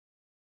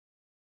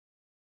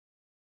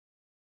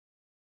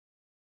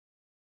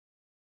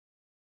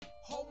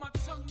hold my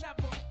tongue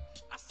never.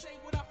 I say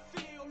what I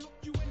feel, look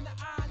you in the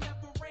eye,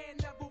 never ran,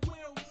 never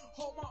will.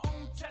 Hold my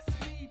own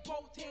destiny,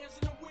 both hands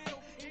on the wheel.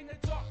 In the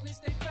darkness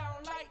they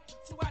found light,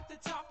 so at the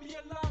top of your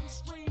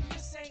lungs scream,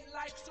 this ain't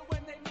life. So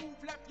when they move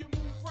left, you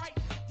move right,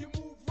 you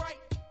move right.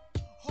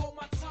 Hold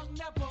my tongue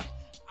never.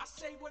 I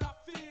say what I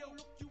feel,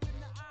 look you in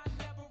the eye,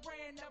 never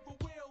ran, never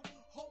will.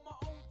 Hold my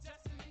own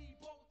destiny,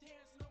 both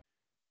hands on the wheel.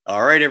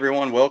 All right,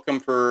 everyone. Welcome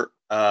for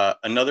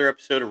another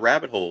episode of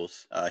Rabbit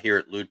Holes here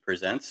at LUDE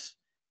Presents.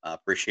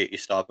 Appreciate you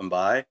stopping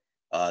by.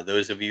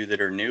 Those of you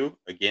that are new,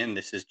 again,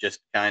 this is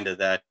just kind of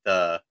that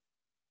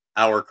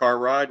hour car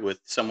ride with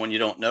someone you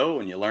don't know,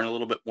 and you learn a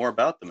little bit more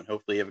about them, and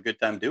hopefully you have a good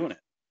time doing it.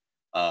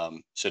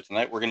 So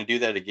tonight we're going to do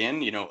that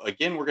again.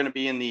 Again, we're going to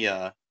be in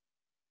the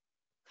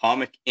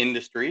comic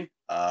industry.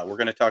 We're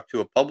going to talk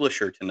to a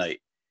publisher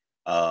tonight.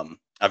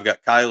 I've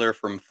got Kylar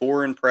from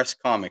Foregin Press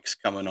Comics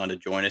coming on to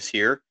join us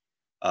here.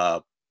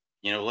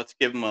 Let's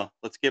give him a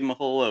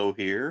hello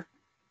here.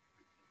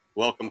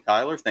 Welcome,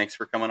 Kylar. Thanks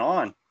for coming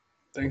on.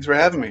 Thanks for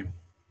having me.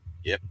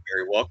 Yep,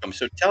 very welcome.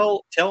 So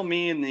tell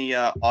me and the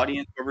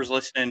audience, whoever's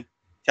listening,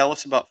 tell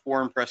us about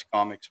Foreign Press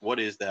Comics. What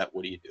is that?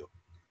 What do you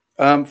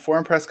do?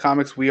 Foreign Press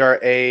Comics, we are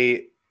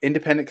a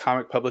independent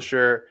comic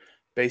publisher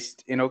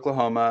based in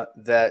Oklahoma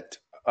that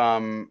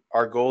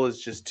our goal is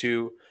just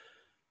to,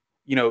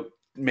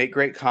 make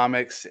great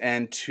comics,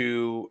 and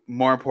to,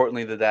 more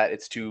importantly than that,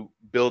 it's to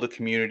build a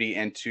community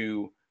and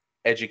to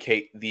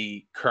educate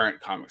the current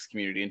comics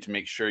community, and to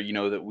make sure,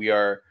 that we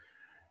are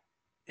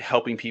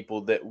helping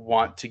people that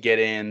want to get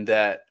in,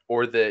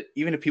 or that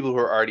even if people who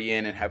are already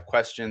in and have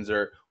questions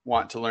or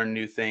want to learn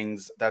new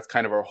things. That's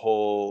kind of our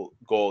whole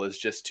goal, is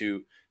just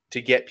to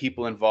get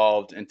people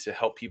involved and to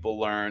help people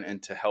learn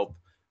and to help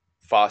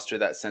foster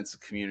that sense of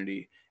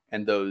community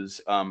and those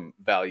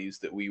values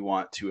that we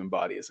want to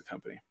embody as a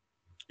company.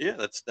 Yeah,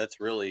 that's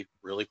really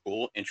really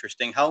cool,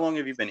 interesting. How long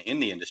have you been in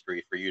the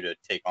industry for you to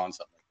take on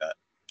something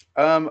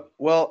like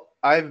Well,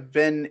 I've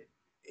been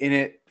in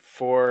it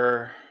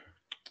for,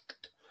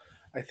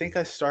 I think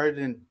I started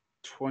in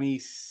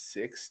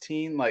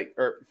 2016, I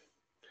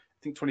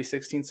think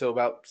 2016, so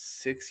about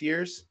 6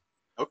 years.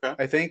 that? Okay.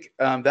 I think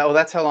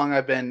that's how long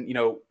I've been,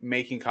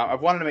 making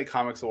I've wanted to make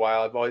comics a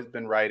while. I've always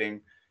been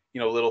writing,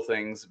 little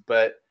things,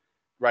 but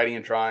writing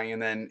and drawing.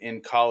 And then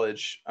in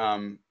college,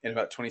 in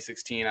about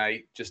 2016,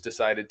 I just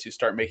decided to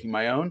start making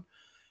my own.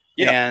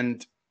 Yeah.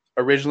 And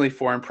originally,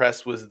 Foreign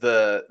Press was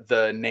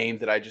the name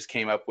that I just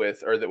came up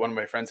with, or that one of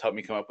my friends helped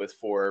me come up with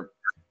for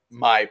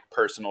my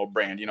personal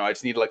brand. I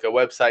just needed like a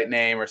website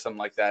name or something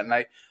like that. And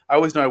I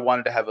always knew I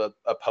wanted to have to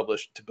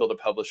build a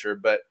publisher,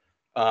 but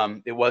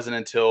it wasn't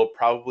until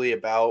probably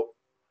about,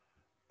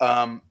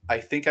 I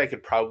think I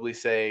could probably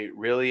say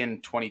really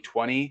in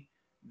 2020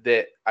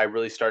 that I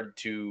really started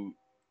to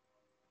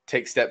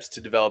take steps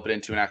to develop it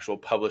into an actual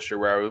publisher,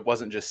 where I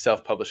wasn't just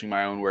self-publishing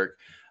my own work.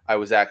 I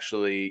was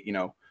actually,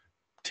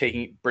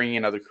 bringing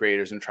in other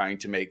creators and trying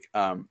to make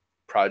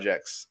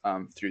projects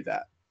through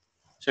that.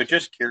 So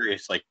just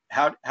curious, like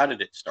how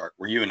did it start?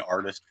 Were you an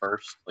artist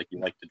first? Like you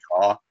like to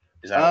draw?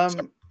 Is that how it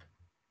started? Um,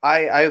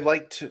 I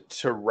like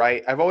to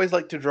write. I've always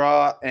liked to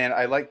draw, and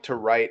I like to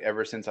write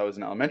ever since I was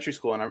in elementary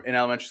school. And in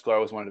elementary school, I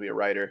always wanted to be a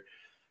writer.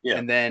 Yeah.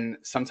 And then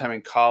sometime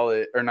in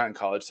college, or not in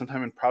college,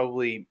 sometime in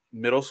probably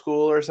middle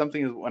school or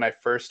something, is when I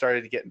first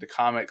started to get into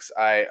comics.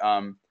 I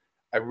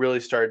really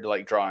started to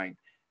like drawing,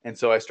 and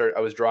so I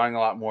was drawing a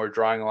lot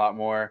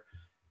more,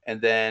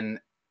 and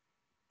then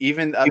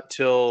even up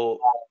till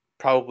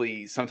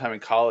probably sometime in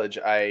college,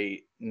 I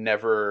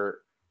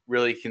never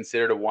really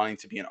considered wanting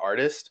to be an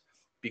artist,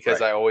 because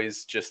Right. I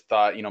always just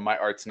thought, my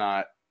art's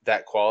not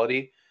that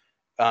quality.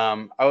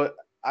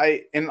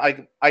 I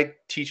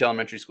teach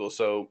elementary school,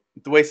 so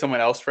the way someone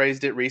else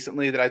phrased it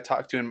recently that I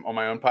talked to on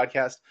my own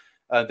podcast,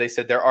 they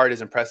said their art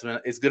is impressive,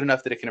 is good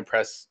enough that it can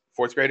impress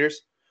fourth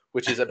graders,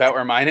 which is about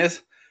where mine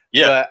is.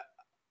 Yeah. But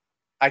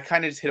I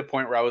kind of just hit a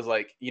point where I was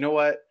like, you know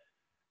what?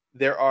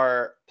 There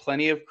are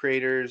plenty of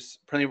creators,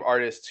 plenty of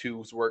artists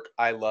whose work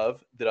I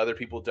love that other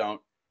people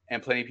don't,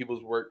 and plenty of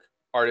people's work,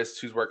 artists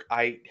whose work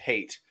I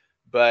hate,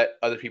 but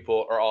other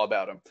people are all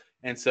about them.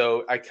 And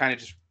so I kind of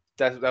just,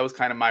 that was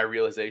kind of my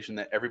realization,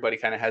 that everybody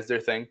kind of has their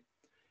thing.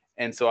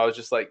 And so I was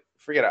just like,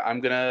 forget it.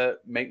 I'm gonna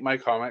make my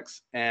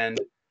comics, and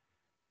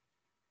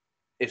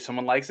if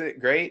someone likes it,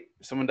 great.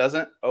 If someone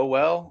doesn't, oh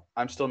well.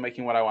 I'm still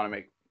making what I want to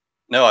make.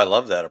 No, I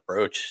love that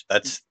approach.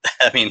 That's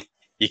I mean,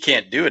 you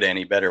can't do it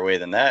any better way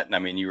than that. And I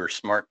mean, you were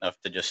smart enough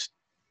to just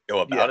go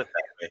about Yeah. it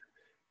that way.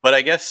 But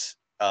I guess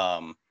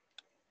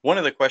one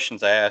of the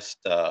questions I asked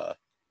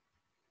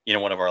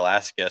one of our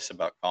last guests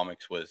about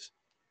comics was,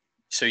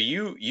 so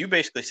you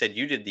basically said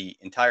you did the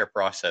entire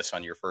process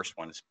on your first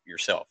ones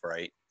yourself,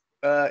 right?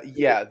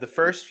 Yeah. The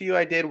first few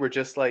I did were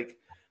just like,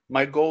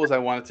 my goal was I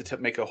wanted to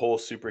make a whole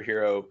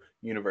superhero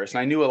universe, and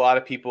I knew a lot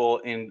of people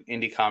in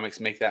indie comics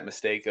make that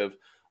mistake of,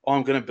 oh,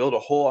 I'm going to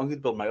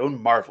build my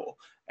own Marvel,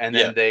 and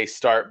Yeah. then they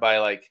start by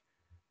like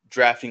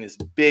drafting this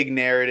big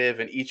narrative,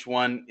 and each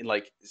one in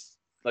like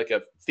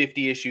a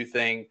 50 issue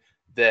thing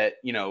that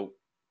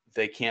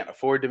they can't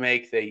afford to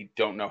make, they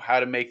don't know how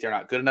to make, they're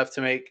not good enough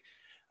to make.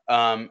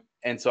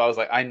 And so I was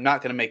like, I'm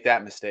not going to make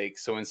that mistake.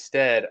 So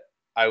instead,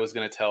 I was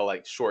going to tell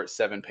like short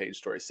 7-page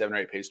stories, 7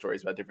 or 8-page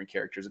stories about different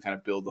characters and kind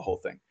of build the whole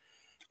thing.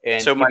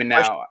 And So my even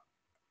question, now,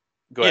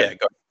 go yeah, ahead.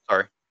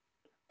 sorry.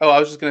 Oh, I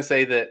was just going to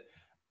say that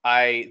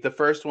the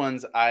first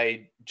ones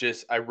I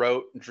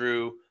wrote,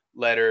 drew,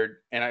 lettered,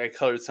 and I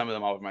colored some of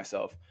them all by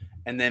myself.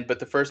 And then, but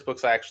the first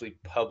books I actually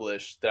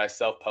published, that I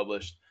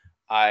self-published,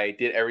 I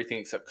did everything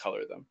except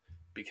color them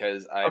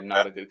because I'm Okay.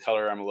 not a good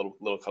colorer. I'm a little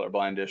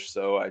colorblindish,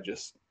 so I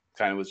just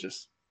kind of was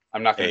just,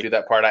 I'm not going to Hey, do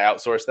that part. I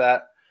outsourced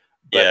that,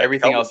 but yeah,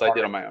 everything else I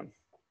did on my own.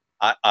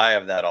 I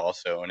have that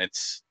also, and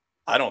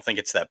I don't think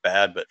it's that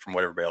bad, but from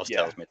what everybody else Yeah,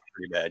 tells me, it's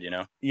pretty bad, you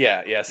know.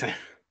 yeah, yes.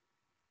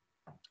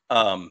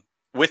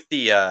 With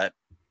the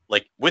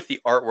with the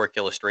artwork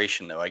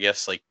illustration though, I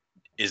guess like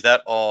is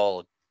that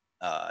all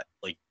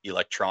like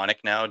electronic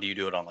now? Do you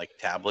do it on like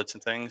tablets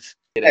and things?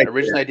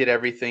 Originally I did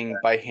everything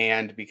by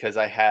hand because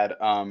I had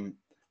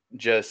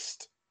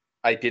just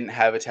I didn't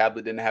have a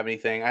tablet, didn't have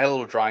anything. I had a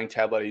little drawing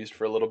tablet I used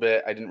for a little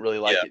bit. I didn't really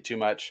Yeah. like it too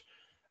much.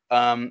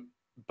 Um,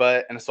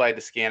 but and so I had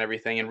to scan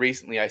everything. And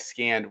recently I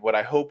scanned what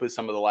I hope is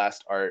some of the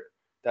last art.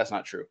 That's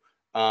not true.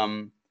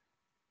 Um,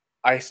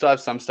 I still have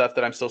some stuff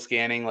that I'm still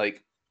scanning.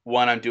 Like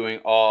one I'm doing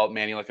all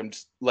manual, like I'm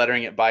just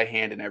lettering it by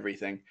hand and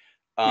everything.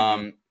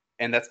 Hmm.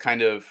 And that's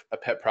kind of a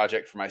pet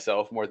project for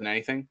myself more than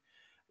anything.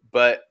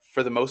 But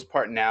for the most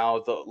part now,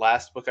 the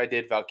last book I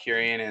did,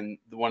 Valkyrian, and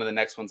one of the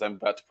next ones I'm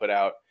about to put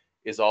out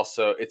is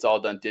also, it's all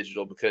done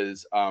digital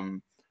because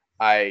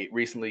I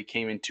recently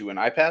came into an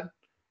iPad.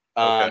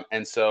 Okay.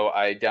 And so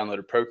I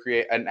downloaded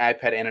Procreate, an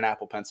iPad and an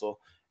Apple Pencil.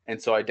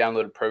 And so I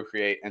downloaded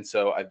Procreate. And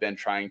so I've been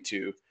trying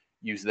to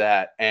use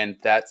that. And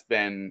that's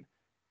been,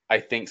 I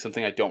think,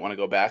 something I don't want to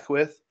go back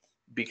with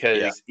Yeah.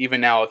 because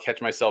even now I'll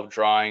catch myself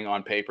drawing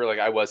on paper. Like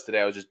I was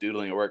today, I was just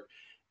doodling at work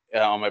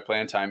on my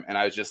plan time, and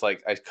I was just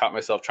like, I caught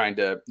myself trying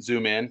to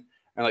zoom in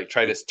and like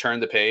try Mm. to turn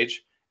the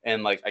page,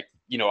 and like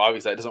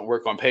obviously that doesn't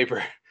work on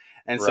paper,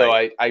 and so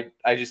Right.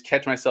 I just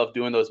catch myself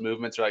doing those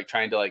movements or like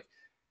trying to like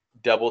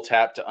double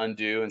tap to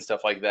undo and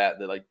stuff like that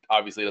like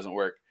obviously doesn't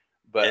work,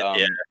 but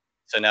Yeah.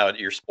 So now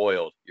you're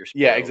spoiled. You're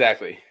yeah, spoiled.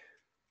 exactly.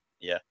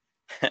 Yeah.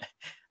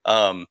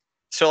 um.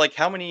 So like,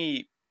 how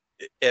many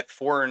at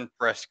Foreign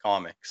Press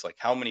Comics? Like,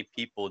 how many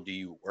people do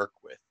you work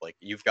with? Like,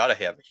 you've got to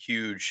have a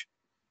huge,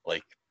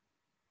 like,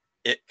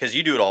 it because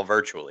you do it all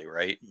virtually,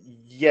 right?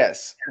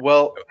 Yes,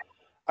 well,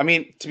 I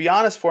mean, to be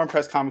honest, Foreign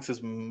Press Comics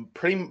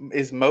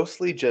is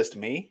mostly just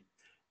me.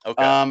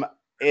 Okay. Um,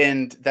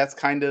 and that's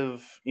kind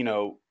of,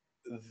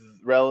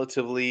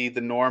 relatively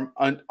the norm,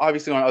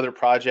 obviously on other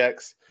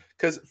projects,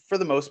 because for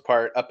the most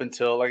part, up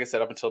until, like I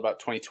said, up until about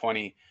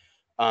 2020,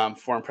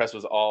 Foreign Press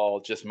was all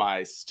just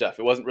my stuff.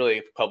 It wasn't really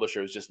a publisher;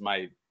 it was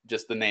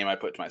just the name I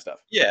put to my stuff.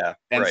 Yeah.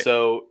 And Right.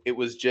 so it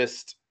was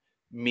just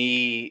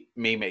me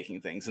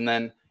making things. And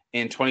then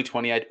in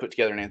 2020, I put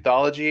together an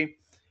anthology,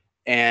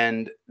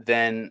 and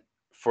then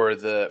for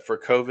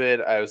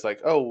COVID, I was like,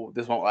 oh,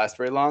 this won't last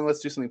very long. Let's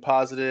do something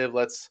positive.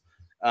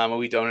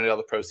 We donated all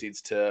the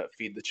proceeds to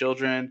feed the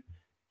children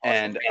Awesome.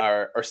 and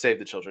or save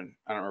the children.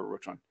 I don't remember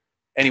which one.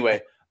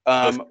 Anyway,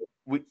 Both.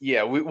 we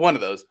one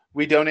of those.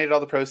 We donated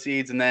all the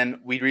proceeds, and then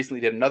we recently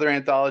did another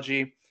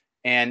anthology.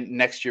 And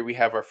next year we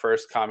have our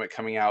first comic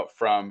coming out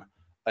from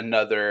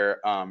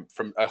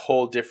from a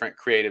whole different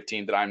creative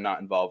team that I'm not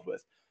involved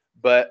with.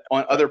 But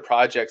on other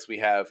projects, we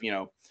have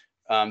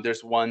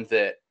there's one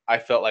that I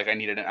felt like I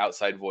needed an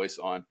outside voice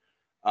on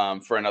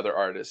for another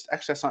artist.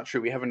 Actually, that's not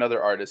true. We have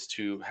another artist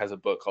who has a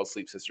book called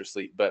Sleep Sister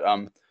Sleep. But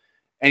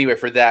anyway,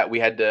 for that,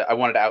 I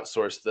wanted to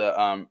outsource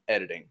the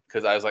editing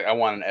because I was like, I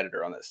want an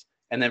editor on this.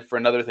 And then for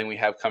another thing we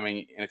have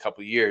coming in a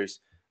couple of years,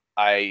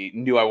 I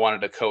knew I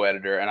wanted a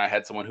co-editor, and I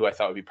had someone who I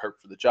thought would be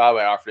perfect for the job.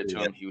 I offered it to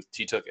Yeah. him.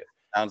 He took it.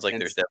 Sounds like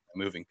And there's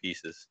definitely moving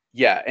pieces.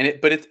 yeah,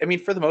 but it's, I mean,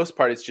 for the most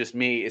part, it's just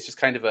me. It's just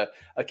kind of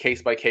a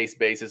case by case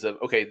basis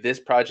of, okay, this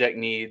project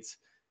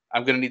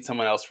I'm going to need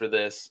someone else for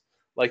this.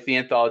 Like the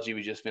anthology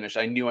we just finished,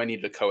 I knew I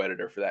needed a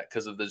co-editor for that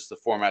because of just the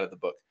format of the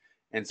book.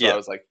 And so I Yeah.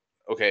 was like,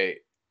 okay,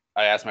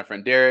 I asked my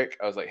friend Derek,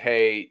 I was like,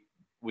 hey,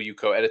 will you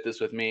co-edit this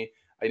with me?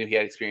 I knew he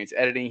had experience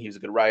editing. He was a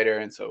good writer.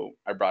 And so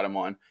I brought him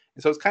on.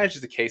 And so it's kind of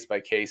just a case by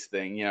case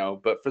thing,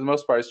 but for the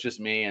most part, it's just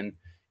me. And,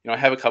 I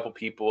have a couple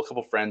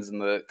friends in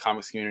the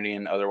comics community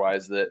and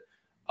otherwise that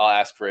I'll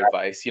ask for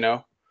advice,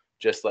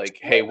 just like,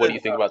 hey, what do you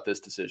think about this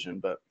decision?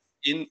 But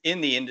In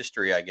the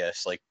industry, I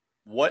guess, like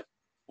what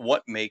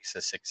what makes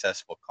a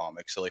successful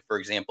comic? So, like for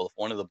example, if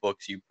one of the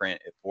books you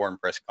print at Foreign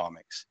Press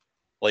Comics,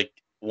 like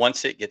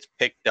once it gets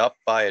picked up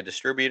by a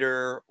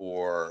distributor,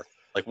 or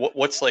like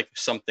what's like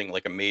something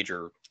like a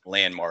major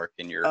landmark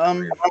in your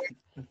career?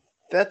 um,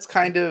 that's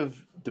kind of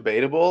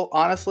debatable,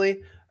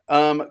 honestly,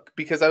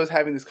 because I was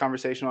having this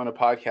conversation on a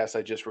podcast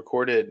I just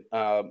recorded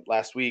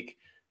last week,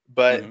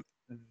 but Hmm.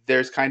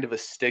 there's kind of a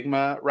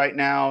stigma right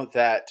now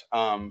that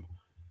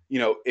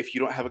if you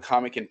don't have a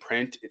comic in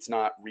print, it's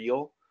not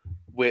real,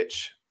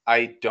 which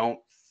I don't.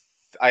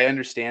 I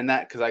understand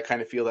that because I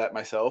kind of feel that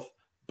myself,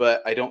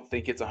 but I don't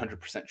think it's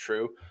 100%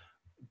 true.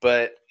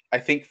 But I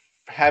think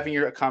having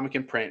your comic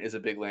in print is a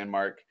big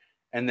landmark,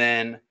 and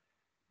then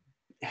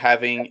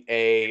having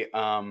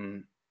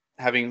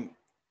having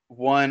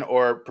one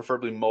or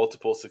preferably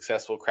multiple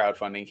successful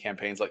crowdfunding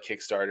campaigns like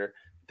Kickstarter,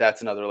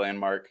 that's another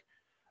landmark.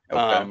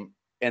 Okay.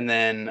 And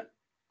then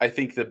I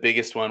think the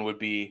biggest one would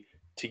be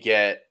to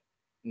get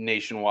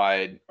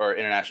nationwide or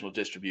international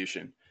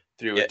distribution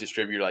through a Yeah.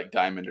 distributor like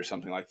Diamond or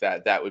something like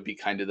that. That would be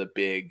kind of the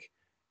big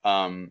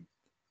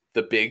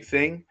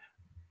thing.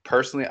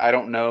 Personally, I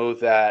don't know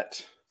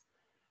that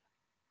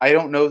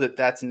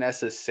that's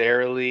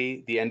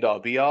necessarily the end all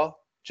be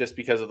all, just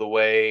because of the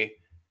way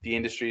the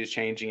industry is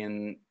changing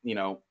and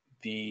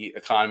the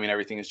economy and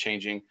everything is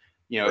changing.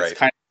 It's Right.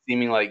 kind of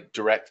seeming like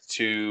direct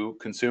to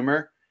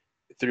consumer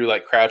through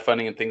like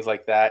crowdfunding and things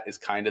like that is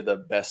kind of the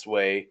best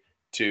way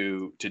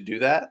to do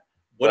that.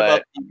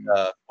 But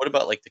What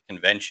about like the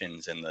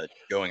conventions and the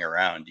going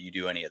around? Do you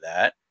do any of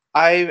that?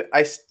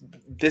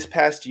 this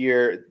past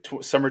year,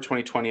 summer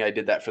 2020, I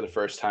did that for the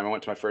first time. I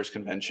went to my first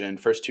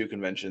two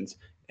conventions,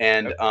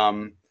 and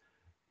Okay.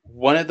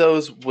 one of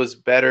those was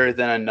better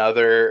than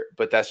another,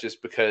 but that's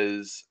just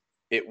because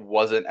it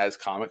wasn't as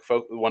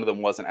one of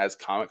them wasn't as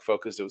comic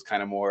focused. It was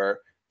kind of more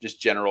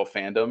just general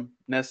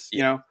fandomness,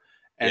 Yeah.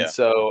 And Yeah.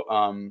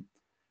 so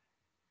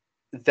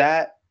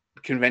that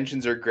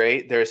conventions are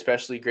great. They're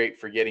especially great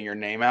for getting your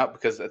name out,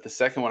 because at the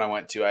second one I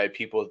went to, I had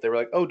people, they were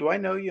like, "Oh, do I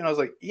know you?" And I was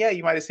like, "Yeah,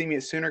 you might have seen me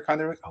at SoonerCon."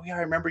 They're like, "Oh yeah,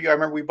 I remember you. I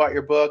remember we bought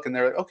your book." And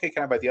they're like, "Okay,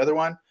 can I buy the other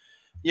one?"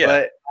 Yeah.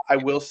 But I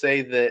will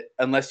say that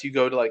unless you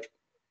go to like,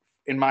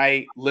 in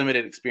my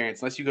limited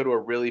experience, unless you go to a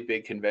really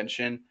big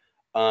convention,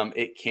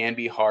 it can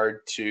be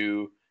hard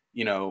to,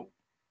 you know,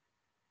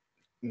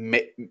 ma-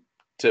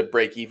 to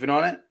break even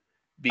on it,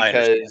 I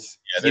understand. because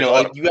Yeah, there's a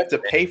lot like of you have to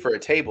pay for a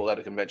table at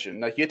a convention.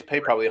 Like you have to pay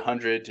probably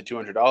 $100 to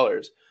 $200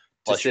 to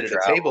plus your sit at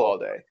a table travel, all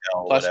day,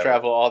 hotel, plus whatever.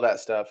 travel, all that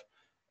stuff.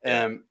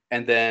 Yeah.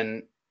 And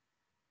then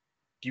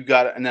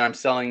and then I'm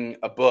selling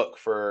a book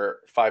for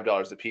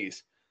 $5 a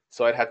piece,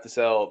 so I'd have to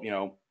sell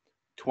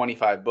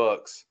 25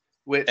 books,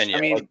 which And yeah, I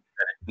like mean, you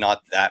said,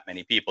 not that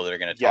many people that are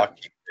going to yeah, talk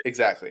to you.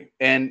 exactly.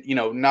 And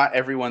not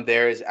everyone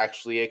there is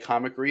actually a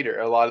comic reader.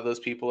 A lot of those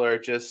people are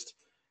just,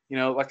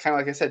 like kind of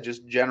like I said,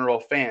 just general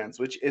fans,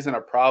 which isn't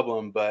a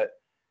problem, but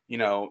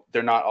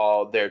they're not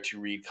all there to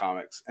read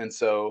comics. And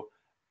so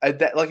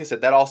that, like I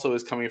said, that also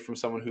is coming from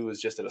someone who is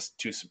just at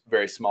two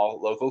very small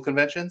local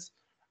conventions.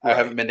 I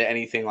haven't Right. been to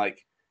anything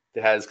like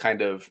that has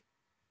kind of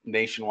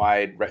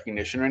nationwide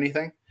recognition or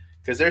anything,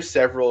 because there's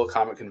several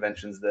comic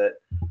conventions that,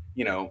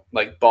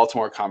 like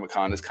Baltimore Comic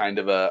Con is kind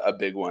of a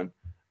big one,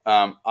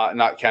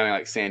 not counting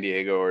like San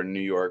Diego or New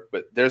York,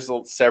 but there's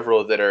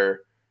several that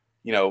are,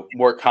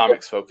 more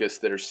comics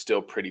focused that are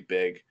still pretty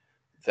big.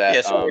 Yeah.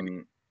 That So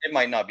it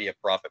might not be a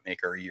profit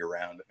maker year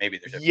round, but maybe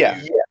there's a Yeah,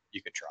 few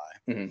you could try.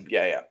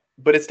 yeah, yeah.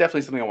 But it's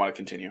definitely something I want to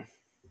continue.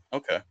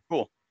 Okay,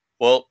 cool.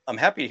 Well, I'm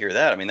happy to hear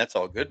that. I mean, that's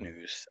all good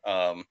news.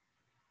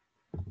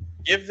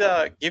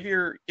 Give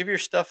your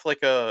stuff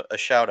like a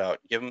shout out.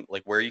 Give them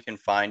like where you can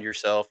find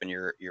yourself and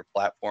your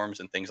platforms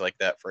and things like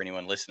that for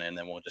anyone listening. And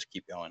then we'll just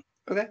keep going.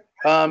 Okay.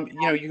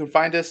 You can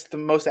find us. The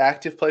most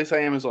active place I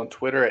am is on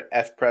Twitter at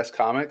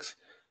FPressComics.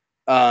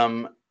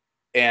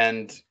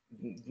 And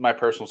my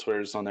personal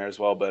Twitter is on there as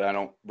well, but I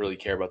don't really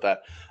care about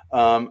that.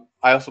 I'm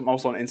also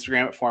on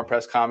Instagram at Foreign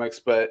Press Comics,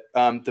 but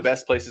the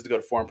best place is to go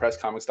to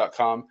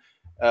foreignpresscomics.com,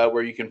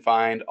 where you can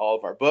find all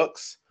of our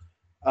books,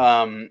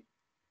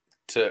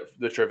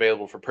 which are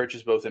available for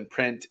purchase both in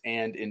print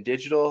and in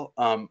digital.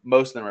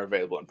 Most of them are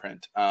available in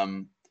print.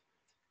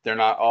 They're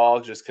not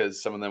all, just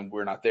because some of them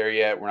we're not there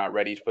yet. We're not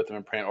ready to put them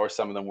in print, or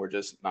some of them we're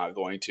just not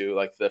going to.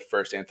 Like the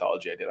first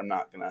anthology I did, I'm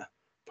not gonna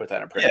put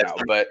that in print Yeah, now.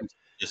 But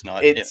just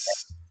not. Yeah,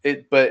 it's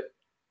it. But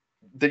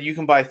that you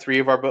can buy 3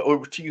 of our books,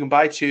 or you can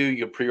buy 2.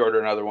 You can pre-order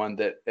another one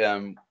that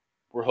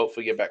we're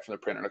hopefully get back from the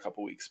printer in a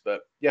couple weeks.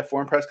 But yeah,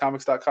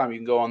 foreignpresscomics.com. You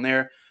can go on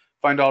there,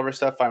 find all of our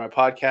stuff, find my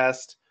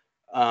podcast.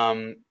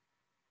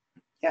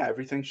 Yeah,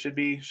 everything should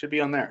be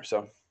on there.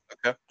 So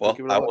okay. go Well,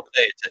 give it a I will look.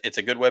 say it's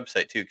a good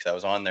website too because I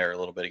was on there a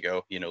little bit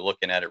ago.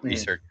 Looking at it, Mhm.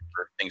 researching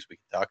for things we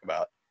can talk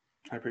about.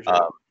 I appreciate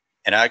it.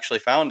 And I actually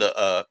found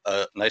a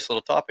nice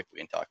little topic we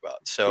can talk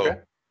about. So Okay.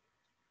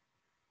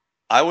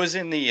 I was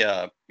in the,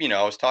 I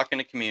was talking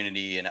to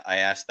community and I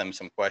asked them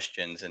some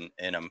questions and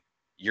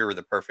you're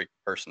the perfect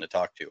person to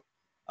talk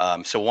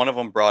to. So one of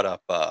them brought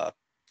up,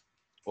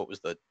 what was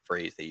the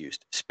phrase they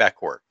used?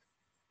 Spec work.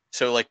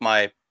 So like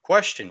my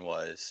question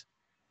was,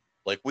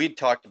 like we'd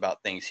talked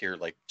about things here,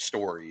 like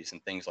stories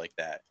and things like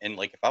that. And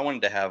like, if I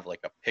wanted to have like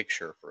a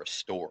picture for a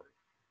story,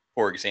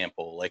 for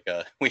example,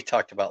 we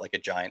talked about like a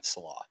giant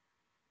sloth.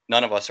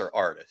 None of us are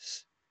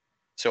artists.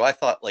 So I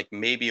thought like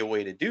maybe a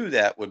way to do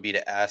that would be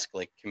to ask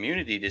like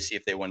community to see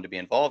if they wanted to be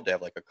involved to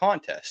have like a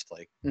contest,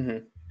 like Hmm.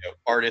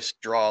 artists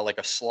draw like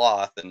a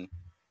sloth and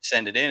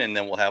send it in, and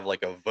then we'll have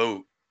like a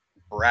vote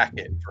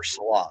bracket for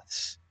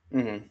sloths.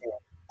 Hmm.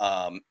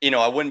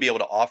 I wouldn't be able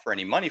to offer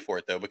any money for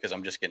it though because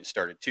I'm just getting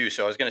started too.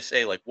 So I was gonna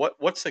say like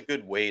what's a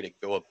good way to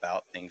go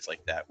about things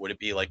like that? Would it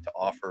be like to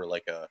offer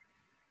like a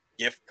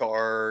gift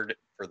card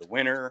for the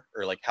winner,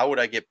 or like how would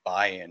I get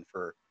buy-in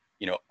for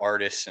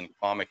artists and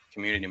comic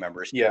community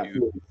members Yeah. to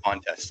do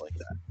contests like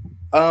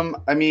that?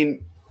 I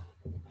mean,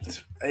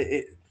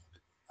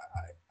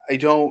 I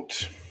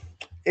don't.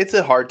 It's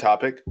a hard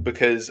topic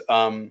because,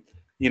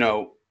 you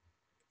know,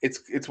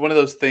 it's one of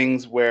those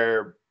things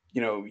where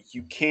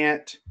you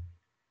can't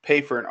pay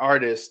for an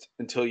artist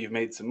until you've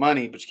made some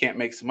money, but you can't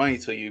make some money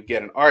until you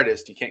get an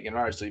artist. You can't get an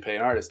artist until you pay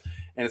an artist,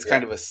 and it's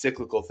kind of a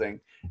cyclical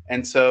thing.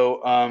 And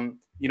so,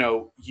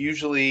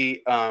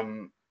 usually,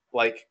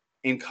 like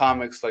in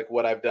comics, like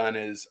what I've done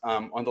is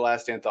on the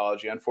last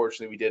anthology.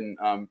 Unfortunately, we didn't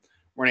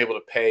weren't able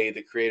to pay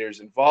the creators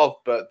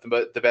involved, but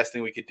the best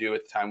thing we could do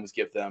at the time was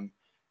give them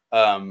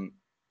um,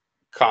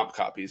 comp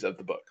copies of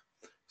the book.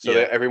 So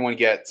that everyone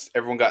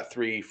got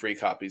 3 free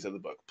copies of the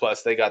book.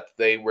 Plus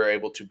they were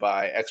able to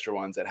buy extra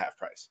ones at half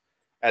price,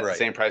 at the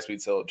same price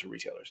we'd sell it to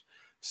retailers.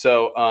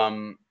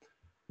 So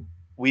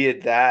we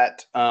did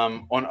that.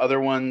 On other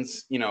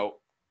ones,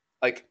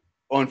 like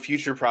on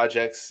future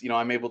projects,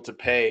 I'm able to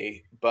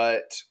pay,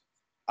 but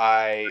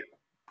I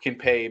can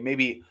pay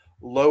maybe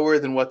lower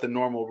than what the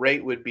normal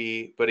rate would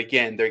be. But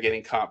again, they're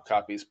getting comp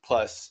copies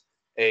plus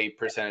a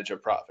percentage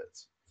of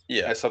profits.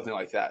 Yeah. Something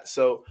like that.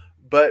 So,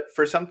 but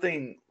for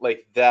something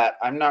like that,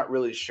 I'm not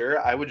really sure.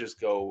 I would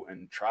just go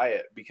and try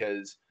it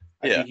because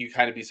I think you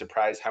kind of be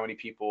surprised how many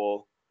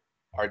people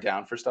are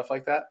down for stuff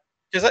like that.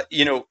 Because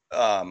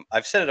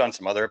I've said it on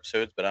some other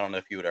episodes, but I don't know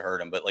if you would have heard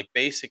them. But like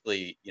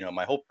basically,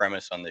 my whole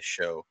premise on this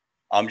show,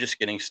 I'm just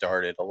getting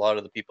started. A lot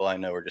of the people I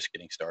know are just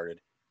getting started,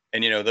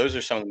 and those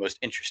are some of the most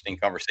interesting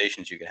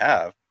conversations you could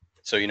have.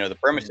 So the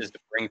premise is to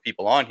bring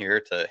people on here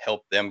to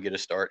help them get a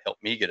start, help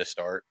me get a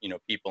start.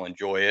 People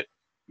enjoy it,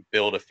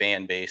 build a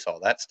fan base, all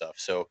that stuff.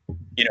 So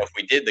if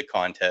we did the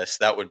contest,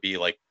 that would be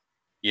like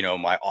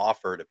my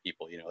offer to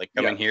people. Like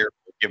come in here,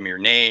 we'll give them your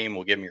name,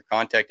 we'll give them your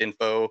contact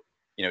info.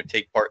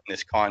 Take part in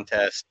this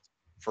contest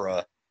for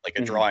a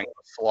drawing of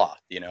a sloth,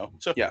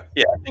 So I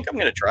think I'm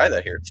going to try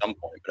that here at some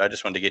point, but I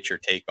just wanted to get your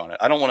take on it.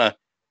 I don't want to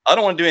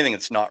do anything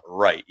that's not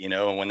right,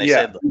 And when they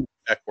said the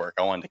spec work,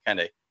 I wanted to kind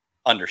of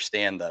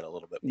understand that a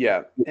little bit more.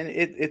 Yeah. And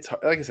it's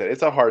like I said,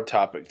 it's a hard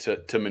topic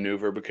to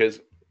maneuver because,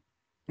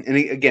 and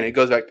again, it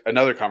goes back to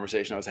another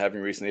conversation I was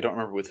having recently. I don't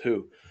remember with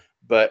who,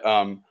 but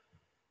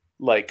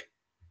like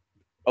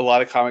a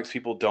lot of comics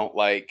people don't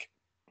like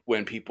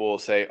when people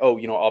say, "Oh,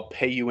 I'll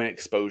pay you in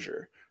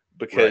exposure,"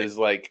 because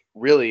like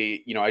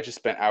really, I just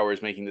spent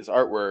hours making this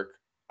artwork.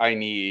 I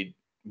need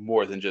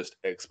more than just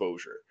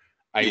exposure.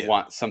 I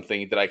want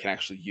something that I can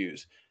actually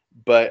use.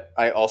 But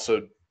I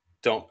also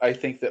don't. I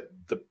think that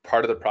the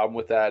part of the problem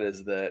with that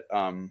is that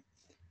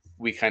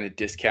we kind of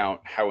discount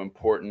how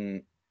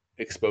important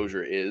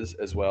exposure is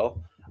as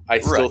well. I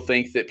still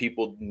think that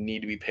people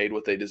need to be paid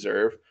what they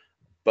deserve,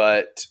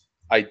 but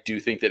I do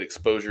think that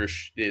exposure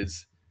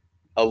is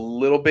a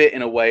little bit,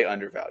 in a way,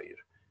 undervalued.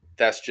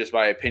 That's just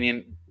my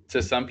opinion.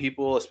 To some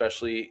people,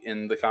 especially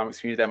in the comics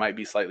community, that might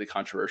be slightly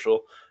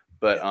controversial,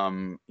 but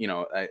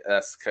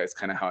that's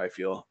kind of how I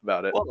feel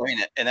about it. Well,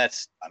 and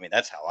that's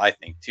how I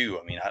think too.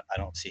 I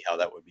don't see how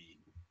that would be.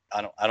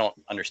 I don't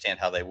understand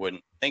how they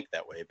wouldn't think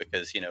that way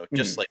because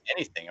just like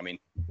anything,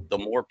 the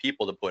more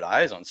people to put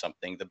eyes on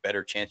something, the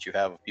better chance you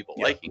have of people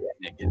liking it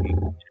and it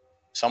getting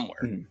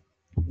somewhere.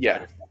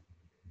 Yeah.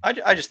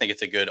 I just think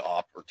it's a good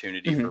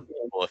opportunity for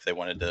people if they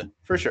wanted to.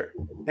 For sure,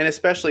 and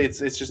especially it's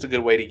just a good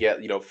way to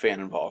get fan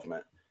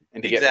involvement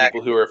and to get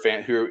people who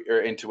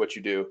are into what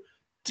you do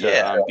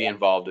to be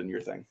involved in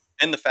your thing.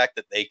 And the fact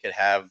that they could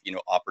have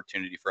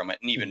opportunity from it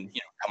and even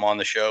come on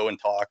the show and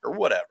talk or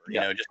whatever,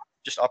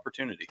 just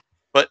opportunity.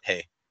 But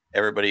hey,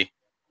 everybody,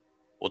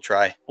 we'll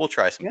try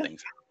some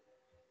things.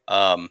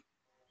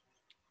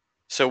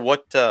 So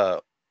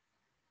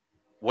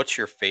what's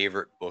your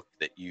favorite book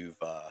that you've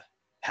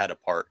had a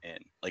part in,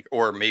 like,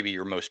 or maybe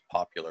your most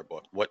popular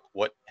book?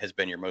 What has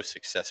been your most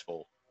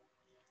successful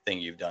thing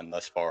you've done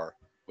thus far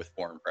with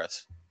Foreign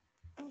Press?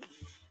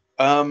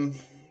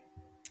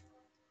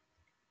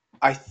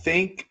 I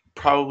think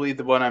probably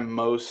the one I'm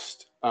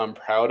most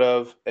proud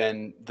of,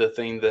 and the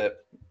thing that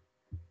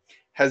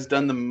has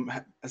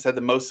had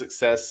the most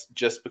success,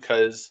 just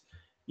because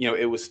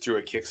it was through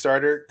a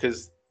Kickstarter.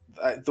 Because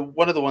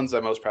one of the ones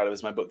I'm most proud of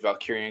is my book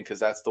Valkyrian, because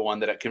that's the one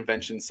that at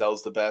convention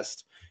sells the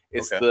best.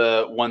 It's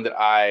the one that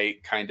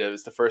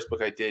it's the first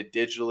book I did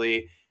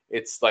digitally.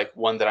 It's like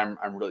one that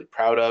I'm really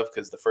proud of,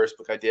 because the first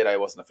book I did, I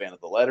wasn't a fan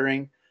of the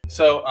lettering.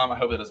 So I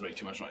hope that doesn't make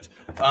too much noise.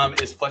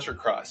 Is Fletcher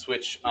Cross,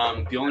 which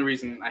the only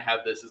reason I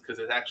have this is because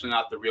it's actually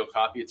not the real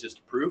copy. It's just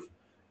a proof.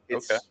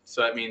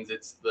 So that means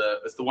it's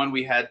the one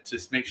we had to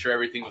make sure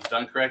everything was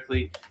done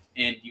correctly,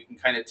 and you can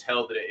kind of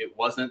tell that it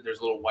wasn't. There's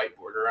a little white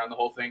border around the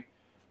whole thing.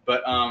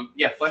 But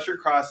Fletcher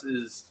Cross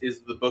is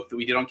the book that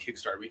we did on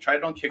Kickstarter. We tried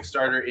it on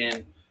Kickstarter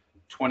in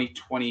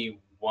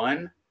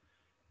 2021,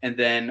 and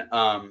then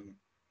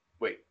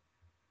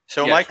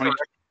So am I correct?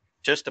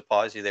 Just to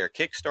pause you there,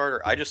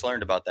 Kickstarter, I just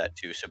learned about that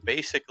too. So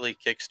basically,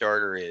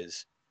 Kickstarter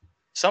is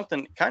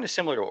something kind of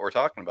similar to what we're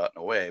talking about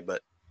in a way.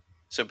 But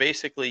so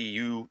basically,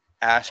 you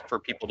ask for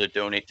people to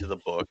donate to the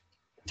book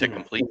to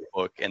complete the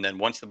book, and then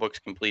once the book's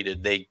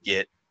completed, they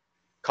get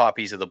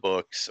copies of the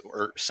books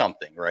or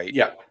something, right?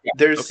 Yeah.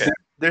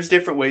 There's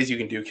different ways you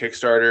can do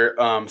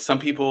Kickstarter. Some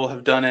people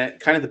have done it.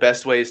 Kind of the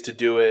best way is to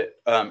do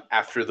it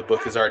after the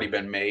book has already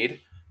been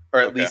made, or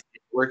at Okay. least the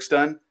work's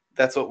done.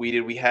 That's what we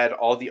did. We had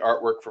all the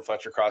artwork for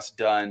Fletcher Cross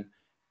done,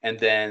 and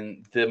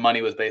then the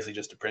money was basically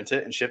just to print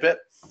it and ship it.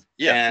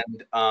 Yeah.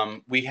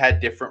 And we had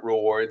different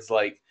rewards.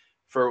 Like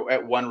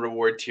at one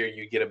reward tier,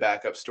 you get a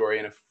backup story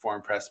in a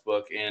Foreign Press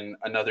book. In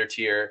another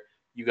tier,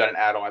 you got an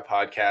ad on my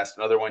podcast.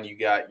 Another one, you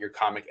got your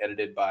comic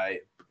edited by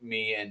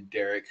me and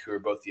Derek, who are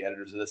both the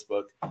editors of this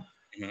book.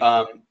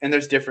 And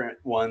there's different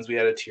ones. We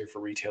had a tier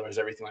for retailers,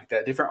 everything like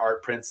that, different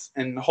art prints,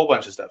 and a whole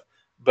bunch of stuff.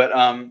 But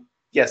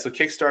yeah, so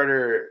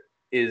Kickstarter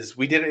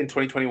we did it in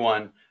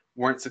 2021,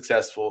 weren't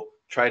successful.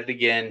 Tried it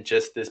again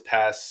just this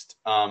past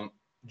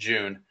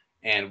June,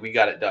 and we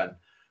got it done.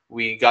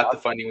 We got the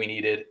funding we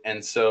needed,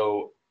 and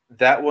so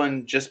that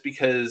one, just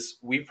because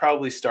we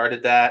probably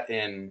started that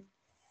in,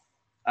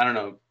 I don't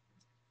know,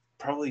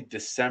 probably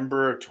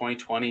December of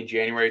 2020,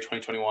 January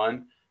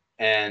 2021.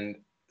 And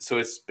so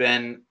it's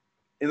been,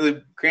 in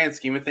the grand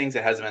scheme of things,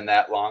 it hasn't been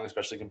that long,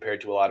 especially compared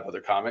to a lot of other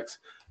comics.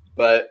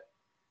 But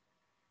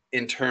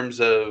in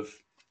terms of,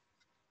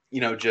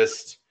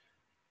 just,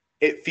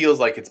 it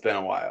feels like it's been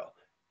a while,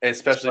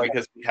 especially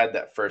because we had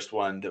that first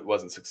one that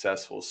wasn't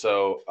successful.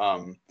 So,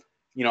 I'm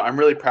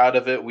really proud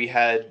of it. We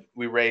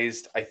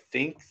raised, I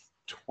think,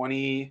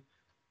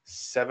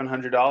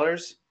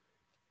 $2,700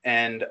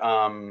 and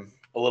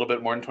a little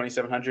bit more than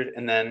 2,700.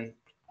 And then,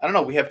 I don't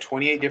know, we have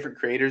 28 different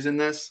creators in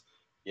this.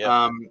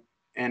 Yeah.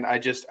 And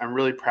I'm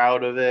really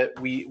proud of it.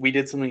 We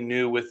did something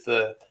new with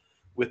the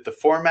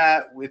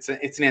format. It's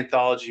an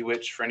anthology,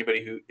 which, for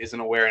anybody who isn't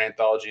aware, an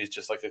anthology is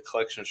just like a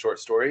collection of short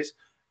stories.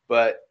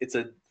 But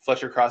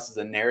Fletcher Cross is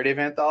a narrative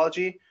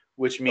anthology,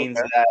 which means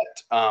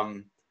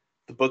that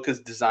the book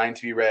is designed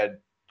to be read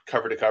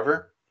cover to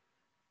cover.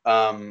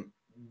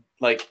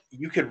 Like,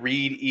 you could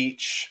read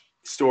each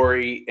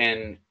story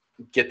and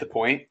get the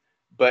point,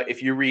 but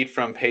if you read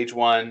from page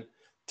 1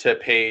 to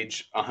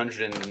page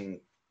 100 and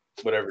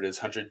whatever it is,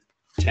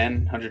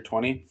 110,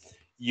 120,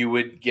 you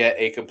would get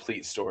a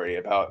complete story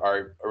about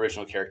our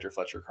original character,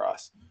 Fletcher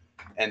Cross.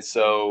 And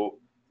so,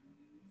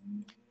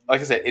 like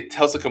I said, it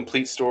tells a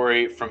complete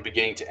story from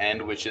beginning to end,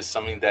 which is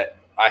something that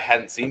I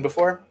hadn't seen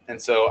before.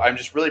 And so I'm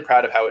just really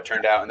proud of how it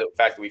turned out, and the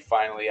fact that we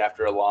finally,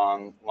 after a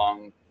long,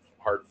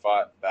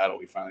 hard-fought battle,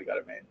 we finally got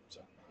it made.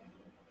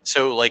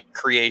 So, like,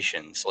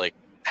 creations, like,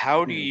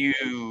 how do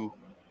you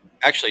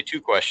actually, two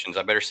questions.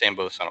 I better say them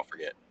both so I don't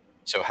forget.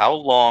 So how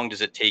long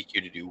does it take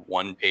you to do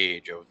one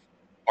page of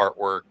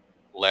artwork,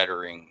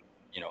 lettering,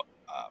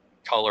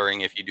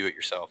 coloring if you do it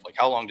yourself? Like,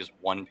 how long does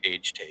one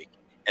page take?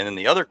 And then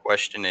the other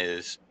question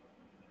is,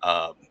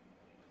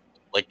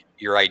 like,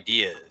 your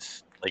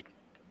ideas. Like,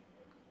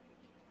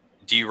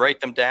 do you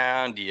write them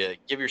down? Do you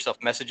give yourself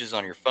messages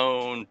on your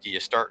phone? Do you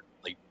start,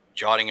 like,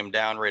 jotting them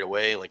down right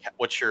away? Like,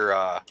 what's your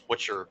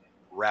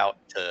route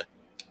to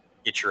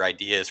get your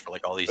ideas for,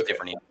 like, all these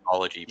different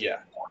anthology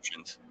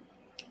portions?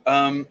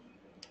 I'll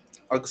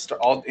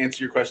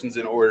answer your questions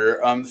in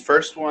order. The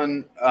first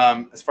one,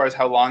 as far as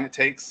how long it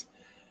takes,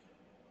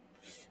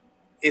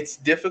 it's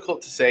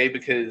difficult to say,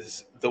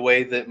 because the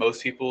way that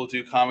most people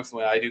do comics, the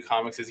way I do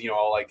comics, is,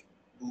 I'll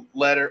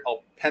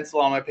pencil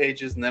all my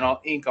pages, and then I'll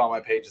ink all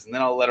my pages, and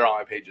then I'll letter all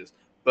my pages.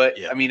 But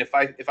I mean, if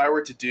I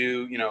were to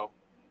do,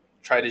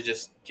 try to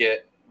just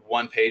get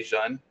one page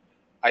done,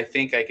 I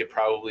think I could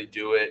probably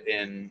do it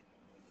in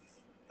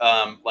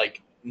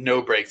like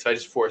no breaks. So I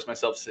just force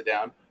myself to sit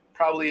down,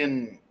 probably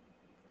in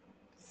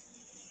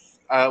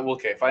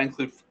if I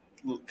include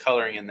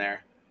coloring in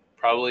there,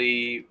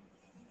 probably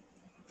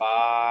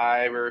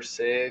 5 or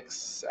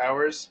 6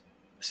 hours.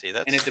 See,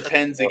 and it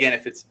depends again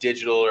if it's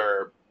digital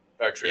or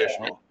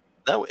traditional.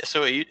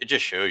 So it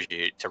just shows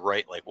you to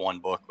write like one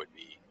book would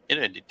be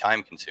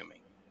time consuming.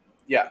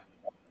 Yeah,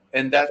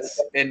 and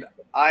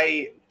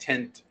I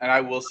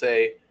will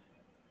say,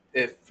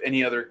 if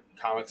any other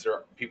comics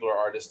or people or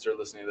artists are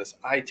listening to this,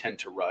 I tend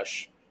to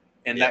rush.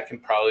 And that can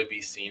probably be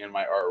seen in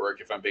my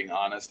artwork, if I'm being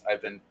honest.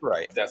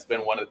 That's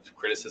been one of the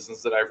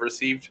criticisms that I've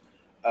received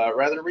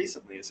rather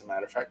recently, as a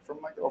matter of fact,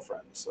 from my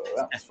girlfriend. So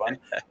that was fun.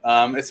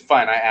 It's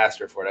fine. I asked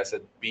her for it. I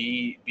said,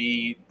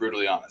 be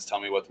brutally honest.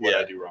 Tell me what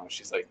I do wrong.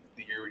 She's like,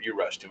 you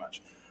rush too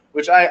much,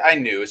 which I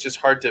knew. It's just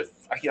hard to,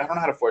 I don't know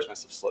how to force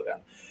myself to slow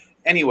down.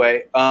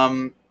 Anyway,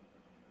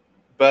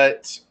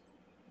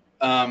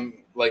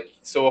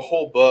 so a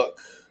whole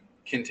book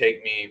can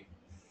take me,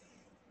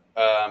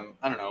 I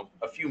don't know,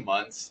 a few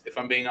months, if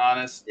I'm being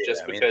honest,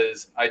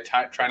 because I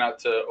try not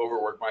to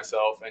overwork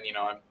myself. And,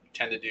 I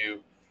tend to do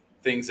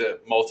things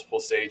at multiple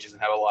stages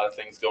and have a lot of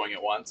things going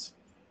at once.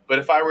 But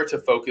if I were to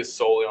focus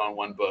solely on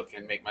one book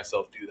and make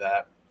myself do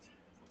that,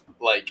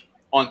 like,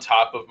 on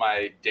top of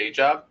my day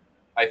job,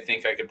 I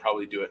think I could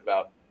probably do it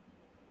about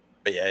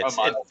a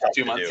month,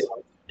 2 months.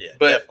 Yeah,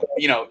 but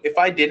if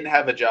I didn't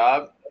have a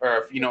job,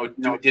 or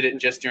if did it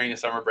just during a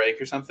summer break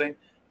or something,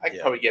 I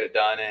could probably get it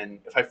done. And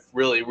if I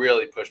really,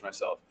 really push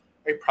myself,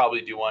 I could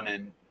probably do one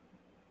in,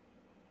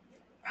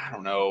 I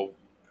don't know,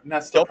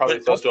 not still probably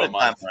close to a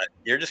month.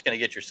 You're just going to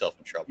get yourself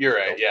in trouble. You're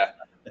right. Yeah.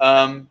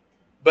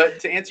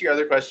 But to answer your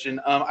other question,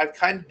 I've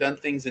kind of done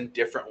things in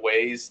different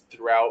ways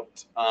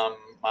throughout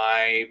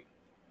my.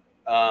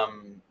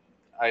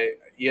 I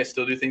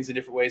still do things in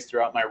different ways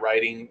throughout my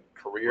writing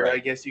career, Right. I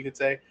guess you could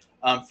say.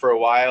 For a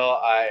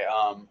while,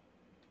 I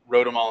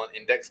wrote them all on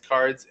index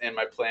cards, and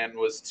my plan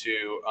was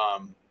to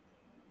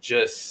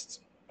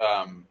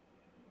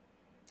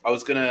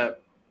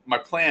my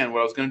plan,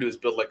 what I was gonna do is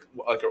build like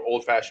an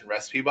old fashioned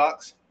recipe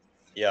box.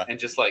 Yeah. And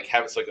just like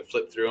have it so I could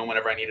flip through them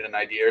whenever I needed an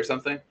idea or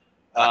something.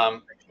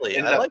 Actually,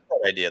 I like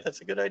that idea.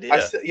 That's a good idea.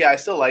 I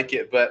still like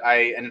it, but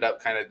I ended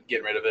up kind of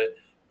getting rid of it.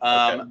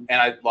 And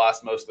I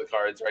lost most of the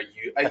cards. Or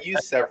I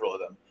used several of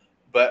them,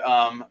 but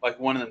like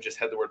one of them just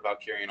had the word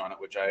Valkyrian on it,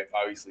 which I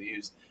obviously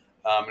used.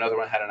 Another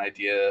one had an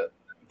idea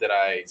that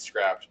I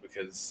scrapped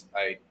because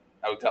I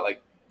got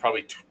like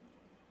probably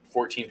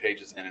 14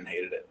 pages in and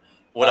hated it.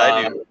 What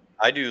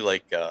I do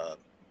like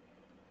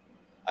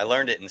I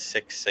learned it in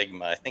Six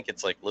Sigma. I think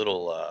it's like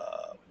little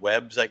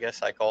webs, I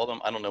guess I call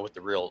them. I don't know what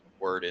the real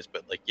word is,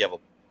 but like you have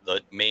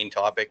the main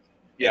topic,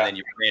 and then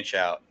you branch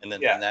out, and then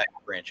from that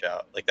you branch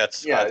out. Like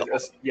that's a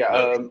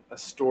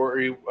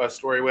story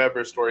web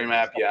or story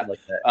map. Yeah, like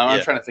that.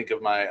 I'm trying to think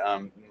of my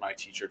my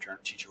teacher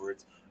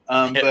words.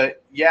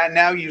 But yeah,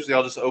 now usually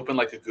I'll just open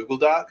like a Google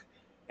Doc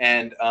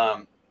and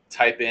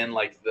type in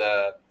like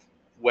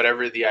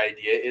whatever the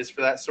idea is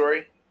for that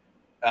story.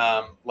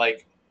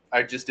 Like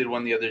I just did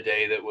one the other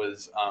day that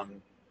was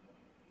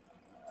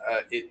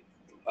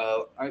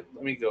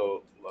let me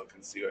go look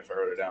and see if I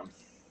wrote it down.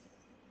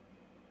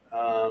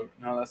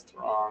 No, that's the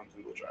wrong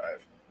Google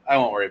Drive. I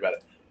won't worry about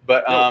it.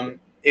 But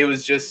it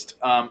was just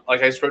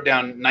like I just wrote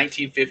down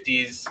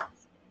 1950s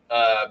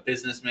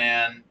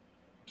businessman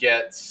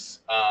gets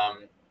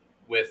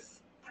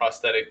with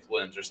prosthetic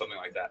limbs or something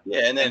like that.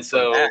 Yeah, and then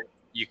so that,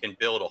 you can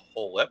build a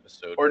whole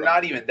episode. Or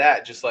not even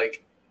that, just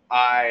like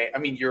I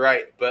mean, you're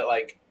right, but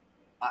like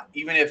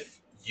even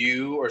if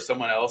you or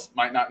someone else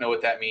might not know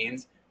what that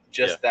means,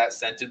 just that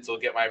sentence will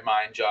get my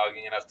mind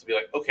jogging enough to be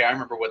like, okay, I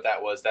remember what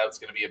that was. That was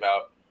going to be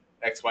about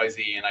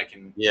XYZ, and I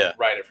can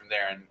write it from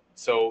there. And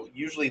so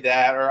usually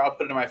that, or I'll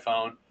put it in my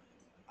phone.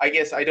 I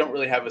guess I don't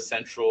really have a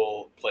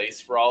central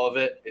place for all of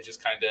it. It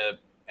just kind of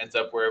ends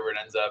up wherever it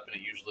ends up, and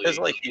it usually because,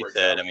 like you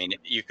said, I mean,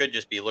 you could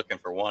just be looking